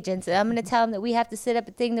my agents and I'm going to tell them that we have to set up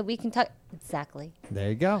a thing that we can talk. Exactly. There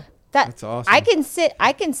you go. That's awesome. I can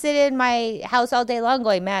sit in my house all day long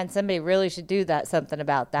going, man, somebody really should do something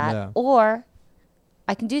about that. Yeah. Or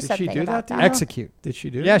I can do Did she something do about that, do that. you know? Execute. Did she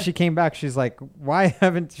do Yeah, that? she came back. She's like, why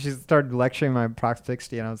haven't she started lecturing my Prox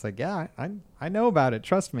 60? And I was like, yeah, I know about it.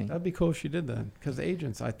 Trust me. That'd be cool if she did that. Because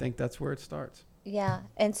agents, I think that's where it starts. Yeah.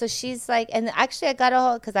 And so she's like, and actually I got a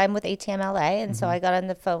hold, because I'm with ATM LA, and so I got on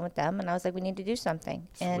the phone with them and I was like, we need to do something.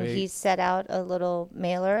 And he Sweet. set out a little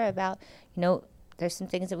mailer about, there's some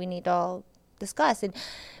things that we need to all discuss. And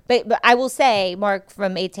but I will say, Mark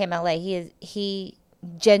from ATM LA, he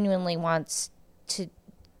genuinely wants to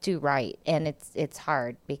do right, and it's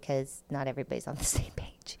hard because not everybody's on the same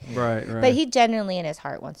page. Right. But he genuinely in his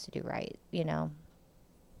heart wants to do right,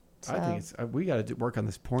 I think it's we got to work on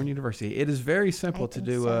this porn university. It is very simple to think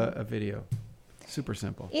do so. a video. Super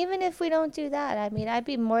simple. Even if we don't do that, I mean, I'd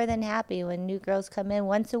be more than happy when new girls come in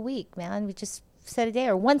once a week, man. We just set a day,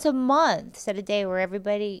 or once a month, set a day where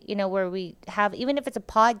everybody, where we have, even if it's a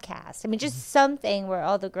podcast, I mean, just something where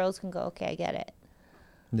all the girls can go, okay, I get it.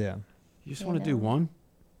 Yeah. You just want to do one?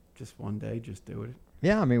 Just one day, just do it.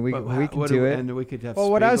 Yeah, I mean, we But can what do it. And we could have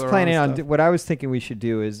Well, what I was Spiegler planning on, stuff. what I was thinking we should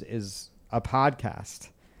do is a podcast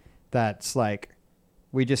that's like,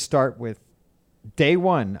 we just start with day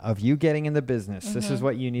one of you getting in the business. This is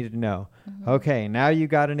what you need to know. Okay, now you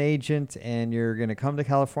got an agent and you're going to come to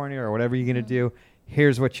California or whatever you're going to do.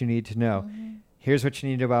 Here's what you need to know. Here's what you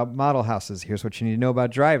need to know about model houses. Here's what you need to know about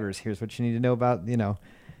drivers. Here's what you need to know about,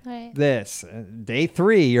 Right. this. Day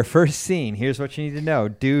 3, your first scene. Here's what you need to know.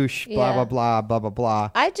 Douche, blah, Yeah. blah, blah, blah, blah, blah.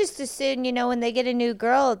 I just assume, when they get a new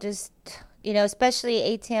girl, just, especially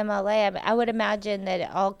ATM LA, I would imagine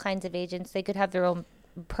that all kinds of agents, they could have their own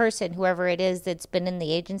person, whoever it is that's been in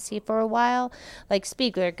the agency for a while. Like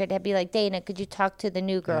Spiegler could be like, Dana, could you talk to the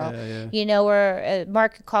new girl? Yeah. Or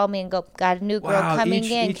Mark could call me and go, got a new girl coming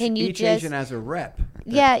in. Can you each just... agent has a rep.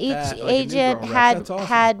 Yeah, Like each a new agent girl rep. had That's awesome.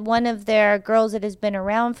 had one of their girls that has been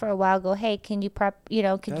around for a while go, hey, can you prep, could you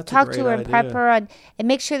That's a talk to great her and prep idea. her on and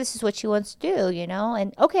make sure this is what she wants to do,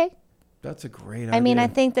 and okay. That's a great idea. I mean, I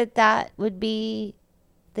think that would be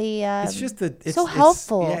the it's just it's so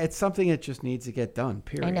helpful. Yeah, it's something that just needs to get done.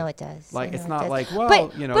 Period. I know it does. Like I know it's it not does. like well,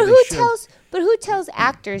 but they who should. who tells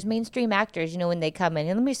actors, mainstream actors, when they come in,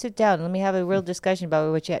 and let me sit down, and let me have a real discussion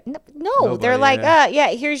about what you had. No, Nobody, they're like, yeah.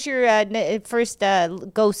 here's your first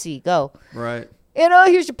go see, go. Right.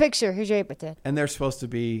 Here's your picture, here's your apron. And they're supposed to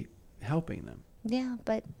be helping them. Yeah,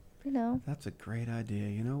 but That's a great idea.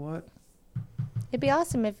 You know what? it'd be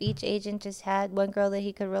awesome if each agent just had one girl that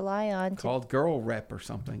he could rely on. Called girl rep or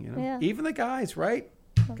something. Yeah. Even the guys, right?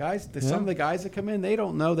 Guys, some of the guys that come in, they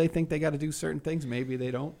don't know. They think they got to do certain things. Maybe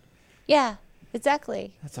they don't. Yeah,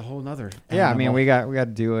 exactly. That's a whole nother. Yeah, I mean, animal. we got to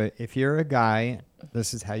do it. If you're a guy,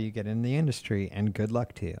 this is how you get in the industry, and good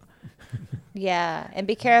luck to you. Yeah, and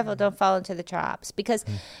be careful, don't fall into the traps. Because,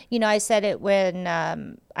 I said it when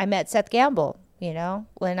I met Seth Gamble,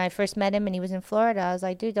 when I first met him and he was in Florida, I was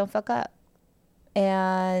like, dude, don't fuck up.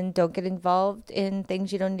 And don't get involved in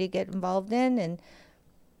things you don't need to get involved in. And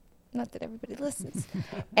not that everybody listens.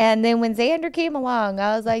 And then when Xander came along,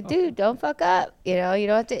 I was like, dude, don't fuck up. You don't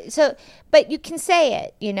have to. So, but you can say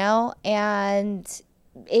it, and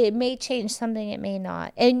it may change something, it may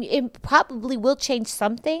not. And it probably will change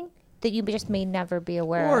something that you just may never be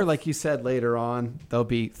aware Or of. like you said, later on, they'll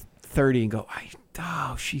be 30 and go,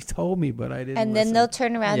 she told me, but I didn't And listen. then they'll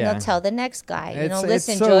turn around Yeah. and they'll tell the next guy, It's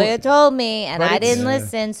listen, so- Julia told me and but I it's- didn't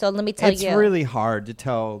listen, so let me tell It's you. really hard to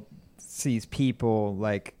tell these people,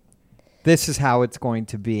 like, this is how it's going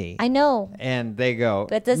to be. I know. And they go,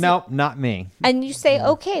 But doesn't- nope, not me. And you say,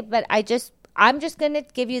 okay, but I'm just going to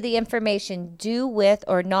give you the information, do with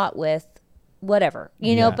or not with, whatever,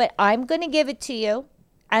 Yeah. but I'm going to give it to you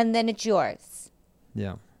and then it's yours.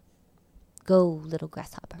 Yeah. Go, little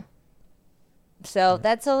grasshopper. So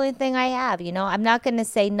that's the only thing I have, you know. I'm not going to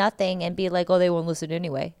say nothing and be like, oh, they won't listen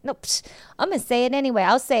anyway. No, I'm going to say it anyway.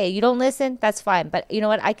 I'll say it. You don't listen, that's fine. But you know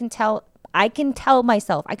what? I can tell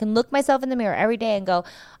myself, I can look myself in the mirror every day and go,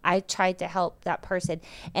 I tried to help that person.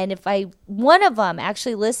 And if one of them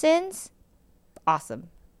actually listens, awesome.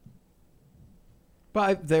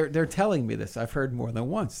 But they're telling me this. I've heard more than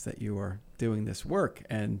once that you are doing this work,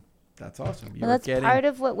 and that's awesome. Well, that's part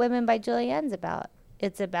of what Women by Julianne's about.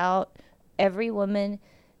 It's about every woman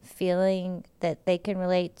feeling that they can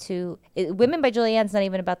relate to Women by Julianne's not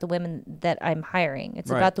even about the women that I'm hiring. It's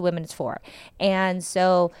about the women it's for. And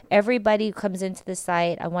so everybody who comes into the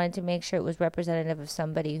site, I wanted to make sure it was representative of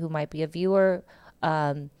somebody who might be a viewer,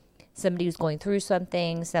 somebody who's going through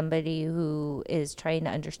something, somebody who is trying to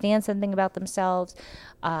understand something about themselves.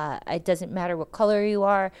 It doesn't matter what color you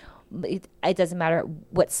are. It doesn't matter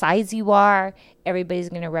what size you are. Everybody's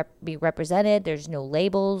going to be represented. There's no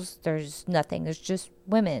labels. There's nothing. There's just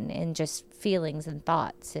women and just feelings and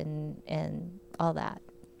thoughts and all that.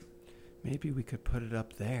 Maybe we could put it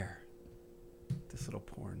up there. This little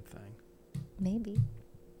porn thing. Maybe.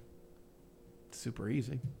 It's super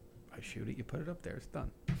easy. I shoot it. You put it up there. It's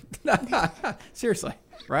done. Seriously,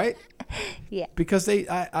 right? Yeah. Because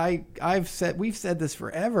we've said this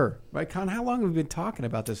forever, right? Con, how long have we been talking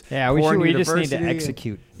about this? Yeah, we just need to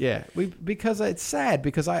execute. Yeah, because it's sad.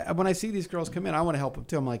 Because when I see these girls come in, I want to help them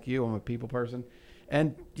too. I'm like you. I'm a people person,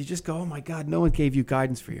 and you just go, oh my God, no one gave you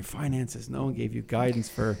guidance for your finances. No one gave you guidance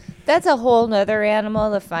for. That's a whole nother animal,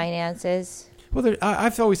 the finances. Well,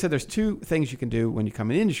 I've always said there's two things you can do when you come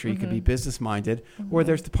in the industry. You can be business-minded, or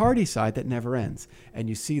there's the party side that never ends. And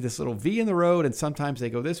you see this little V in the road, and sometimes they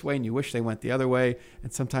go this way, and you wish they went the other way.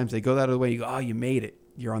 And sometimes they go that other way, and you go, oh, you made it.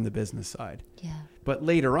 You're on the business side. Yeah. But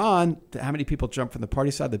later on, how many people jump from the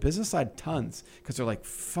party side to the business side? Tons. Because they're like,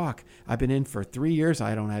 fuck, I've been in for 3 years.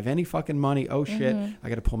 I don't have any fucking money. Oh, shit. I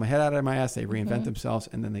got to pull my head out of my ass. They reinvent themselves,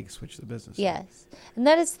 and then they switch to the business side. Yes. And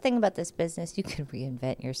that is the thing about this business. You can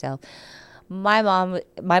reinvent yourself. My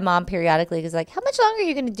mom periodically is like, how much longer are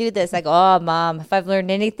you going to do this? Like, oh, Mom, if I've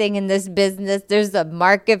learned anything in this business, there's a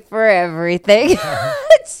market for everything.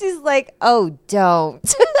 She's like, oh, don't.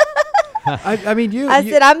 I mean, I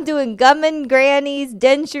said, I'm doing Gummin' Grannies,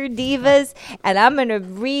 Denture Divas, and I'm going to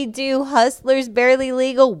redo Hustlers Barely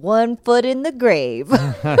Legal, 1 foot in the grave.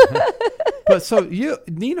 But so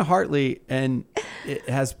Nina Hartley, and it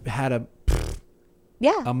has had a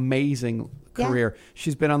amazing career. Yeah.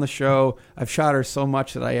 She's been on the show. I've shot her so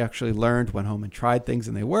much that I actually went home and tried things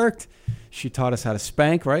and they worked. She taught us how to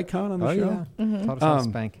spank, right, Con, on the show? Yeah. Taught us how to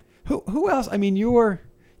spank. Who else? I mean, you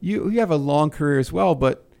have a long career as well,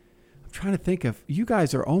 but I'm trying to think of, you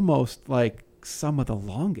guys are almost like some of the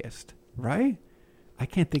longest, right? I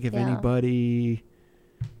can't think of anybody.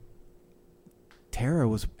 Tara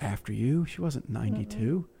was after you. She wasn't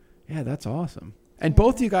 92. Yeah, that's awesome. And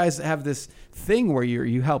both of you guys have this thing where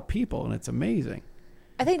you help people, and it's amazing.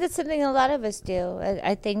 I think that's something a lot of us do.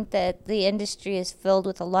 I think that the industry is filled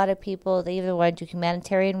with a lot of people that either want to do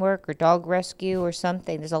humanitarian work or dog rescue or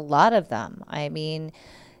something. There's a lot of them. I mean,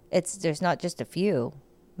 there's not just a few.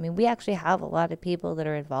 I mean, we actually have a lot of people that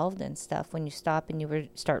are involved in stuff. When you stop and you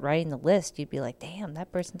start writing the list, you'd be like, damn,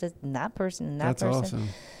 that person does, and that person, and that person. That's awesome.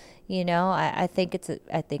 You know, I think it's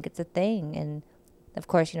a thing. And of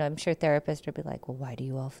course, you know, I'm sure therapists would be like, well, why do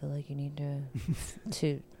you all feel like you need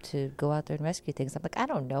to go out there and rescue things? I'm like, I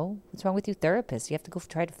don't know. What's wrong with you therapists? You have to go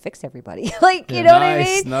try to fix everybody. Like, you know what I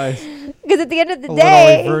mean? Nice. Because at the end of the day.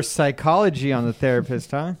 A little reverse psychology on the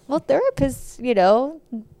therapist, huh? Well, therapists, you know,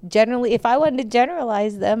 generally, if I wanted to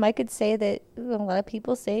generalize them, I could say that a lot of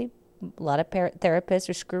people say a lot of therapists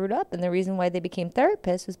are screwed up. And the reason why they became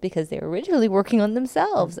therapists was because they were originally working on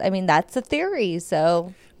themselves. I mean, that's a theory.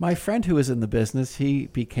 So my friend who was in the business, he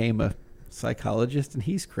became a psychologist, and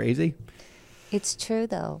he's crazy. It's true,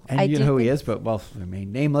 though. And you know who he is, but, well,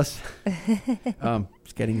 remain nameless.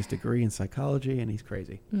 He's getting his degree in psychology, and he's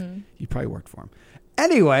crazy. Mm-hmm. You probably worked for him.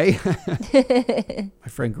 Anyway, my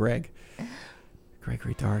friend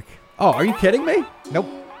Gregory Dark. Oh, are you kidding me? Nope.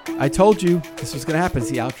 I told you this was going to happen. It's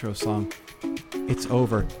the outro song. It's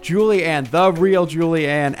over. Julianne, the real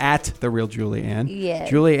Julianne, at the real Julianne. Yes.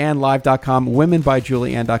 JulianneLive.com,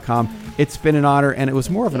 womenbyjulianne.com. It's been an honor, and it was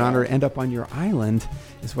more of an honor to end up on your island,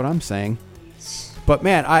 is what I'm saying. But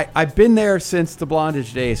man, I've been there since the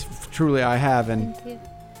Blondage days. Truly, I have, and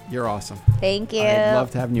you're awesome. Thank you. I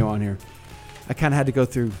loved having you on here. I kind of had to go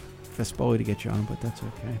through Fespoli to get you on, but that's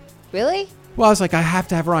okay. Really? Well, I was like, I have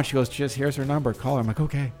to have her on. She goes, just here's her number. Call her. I'm like,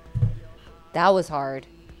 okay. That was hard.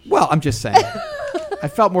 Well, I'm just saying. I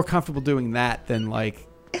felt more comfortable doing that than like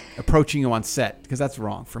approaching you on set, because that's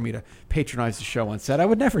wrong for me to patronize the show on set. I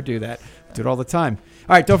would never do that. I do it all the time.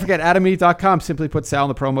 All right, don't forget, AdamandEve.com. Simply put Sal in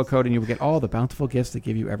the promo code, and you will get all the bountiful gifts they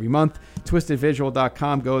give you every month.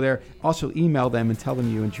 TwistedVisual.com. Go there. Also, email them and tell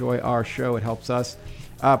them you enjoy our show. It helps us.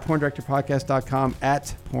 PornDirectorPodcast.com,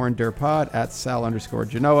 at PornDirPod, at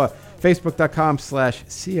Sal_Genoa,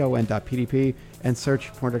 Facebook.com/CON.PDP, and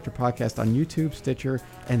search Porn Director Podcast on YouTube, Stitcher,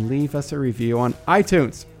 and leave us a review on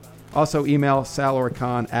iTunes. Also, email Sal or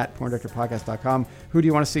Con at PornDirectorPodcast.com. Who do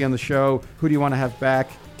you want to see on the show? Who do you want to have back?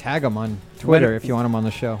 Tag them on Twitter if you want them on the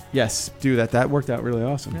show. Yes, do that. That worked out really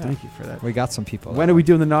awesome. Yeah. Thank you for that. We got some people. When are we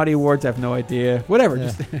doing the Naughty Awards? I have no idea. Whatever. Yeah.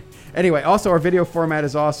 Just anyway, also our video format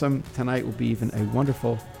is awesome. Tonight will be even a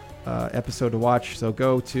wonderful episode to watch. So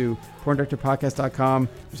go to PornDirectorPodcast.com.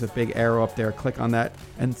 There's a big arrow up there. Click on that.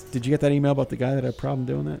 And did you get that email about the guy that had a problem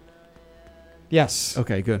doing that? Yes.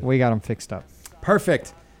 Okay, good. We got them fixed up.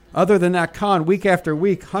 Perfect. Other than that, Con, week after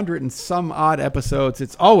week, 100 and some odd episodes.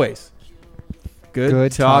 It's always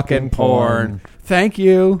good talking porn. Thank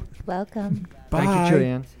you. Welcome. Bye. Thank you,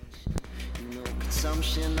 Julianne.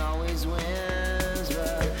 Consumption always wins,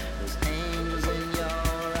 but